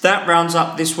yes, that rounds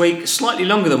up this week. Slightly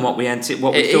longer than what we thought it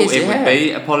would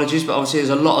be. Apologies, but obviously there's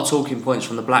a lot of talking points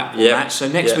from the Blackpool match. So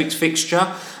next week's fixtures,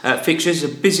 a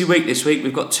busy week this week.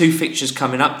 We've got 2 fixtures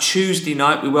coming up. Tuesday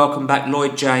night we welcome back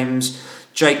Lloyd James,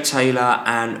 Jake Taylor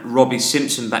and Robbie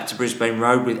Simpson back to Brisbane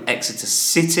Road with Exeter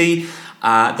City.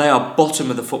 They are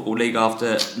bottom of the Football League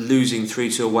after losing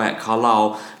 3-2 away at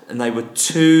Carlisle, and they were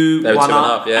 2-1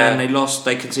 up, and they lost.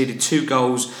 They conceded 2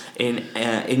 goals in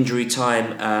injury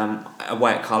time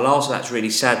away at Carlisle, so that's really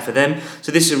sad for them.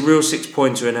 So this is a real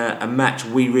 6-pointer in a match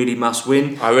we really must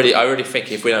win. I really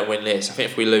think if we don't win this, I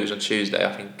think if we lose on Tuesday,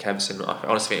 I think Kevson, I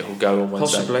honestly think it will go on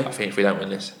Wednesday. Possibly. I think if we don't win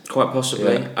this. Quite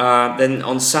possibly. Then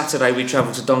on Saturday we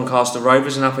travel to Doncaster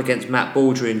Rovers and up against Matt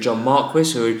Baldry and John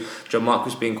Marquis, John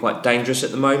Marquis being quite dangerous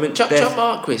at the moment. John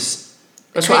Marquis.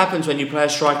 That's what happens when you play a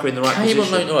striker in the right position.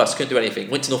 Came on loan to us, couldn't do anything.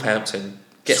 Went to Northampton,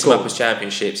 gets some Uppers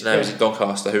Championships, now he's in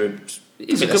Doncaster, who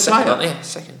he's a good player.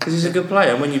 Second. Because he's a good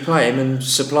player, and when you play him and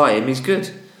supply him, he's good.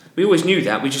 We always knew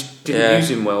that, we just didn't use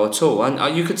him well at all,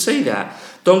 and you could see that.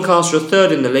 Doncaster are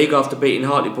 3rd in the league after beating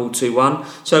Hartlepool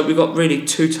 2-1, so we've got really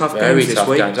 2 tough games this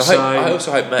week. Games. I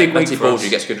also hope Matty Baldry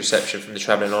gets good reception from the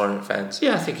travelling Orient fans.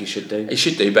 Yeah, I think he should do. He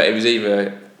should do, but it was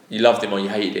either you loved him or you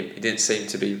hated him. He didn't seem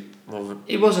to be.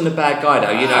 He wasn't a bad guy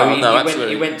though,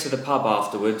 he went to the pub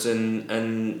afterwards and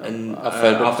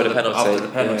after the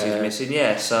penalties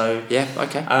missing, so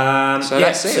okay.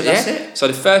 That's it. So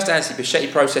the first anti-Bichetti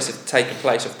process has taken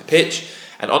place off the pitch,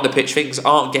 and on the pitch things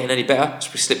aren't getting any better. So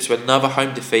we slipped to another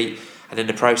home defeat, and in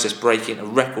the process breaking a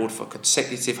record for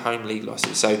consecutive home league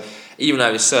losses. So even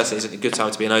though this certainly isn't a good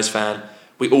time to be an O's fan,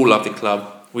 we all love the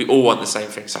club. We all want the same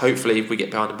thing. So hopefully if we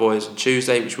get behind the boys on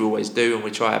Tuesday, which we always do and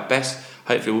we try our best,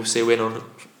 hopefully we'll see a win on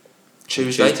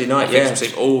Tuesday night. Things will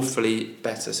seem awfully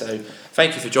better. So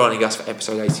thank you for joining us for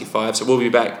episode 85. So we'll be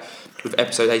back with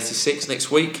episode 86 next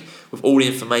week with all the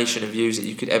information and views that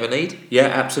you could ever need. Yeah,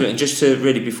 absolutely. And just to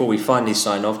really, before we finally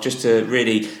sign off, just to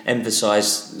really emphasise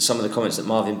some of the comments that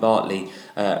Marvin Bartley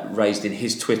raised in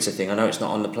his Twitter thing. I know it's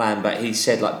not on the plan, but he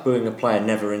said booing a player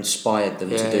never inspired them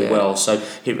to do well. So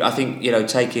I think,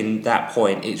 taking that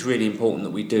point, it's really important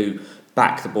that we do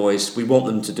back the boys. We want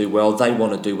them to do well. They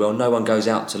want to do well. No one goes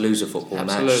out to lose a football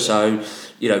match. So,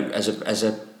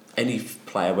 as any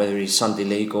player, whether he's Sunday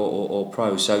League or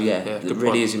pro. So it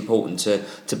really is important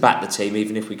to back the team,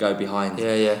 even if we go behind.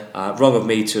 Wrong of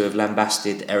me to have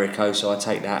lambasted Erico, so I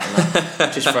take that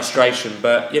and just frustration.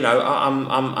 But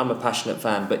I'm a passionate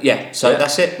fan. But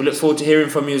that's it. We look forward to hearing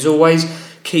from you as always.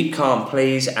 Keep calm,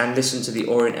 please, and listen to the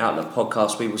Orient Outlook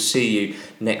podcast. We will see you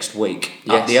next week.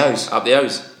 Up the O's. Up the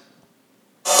O's.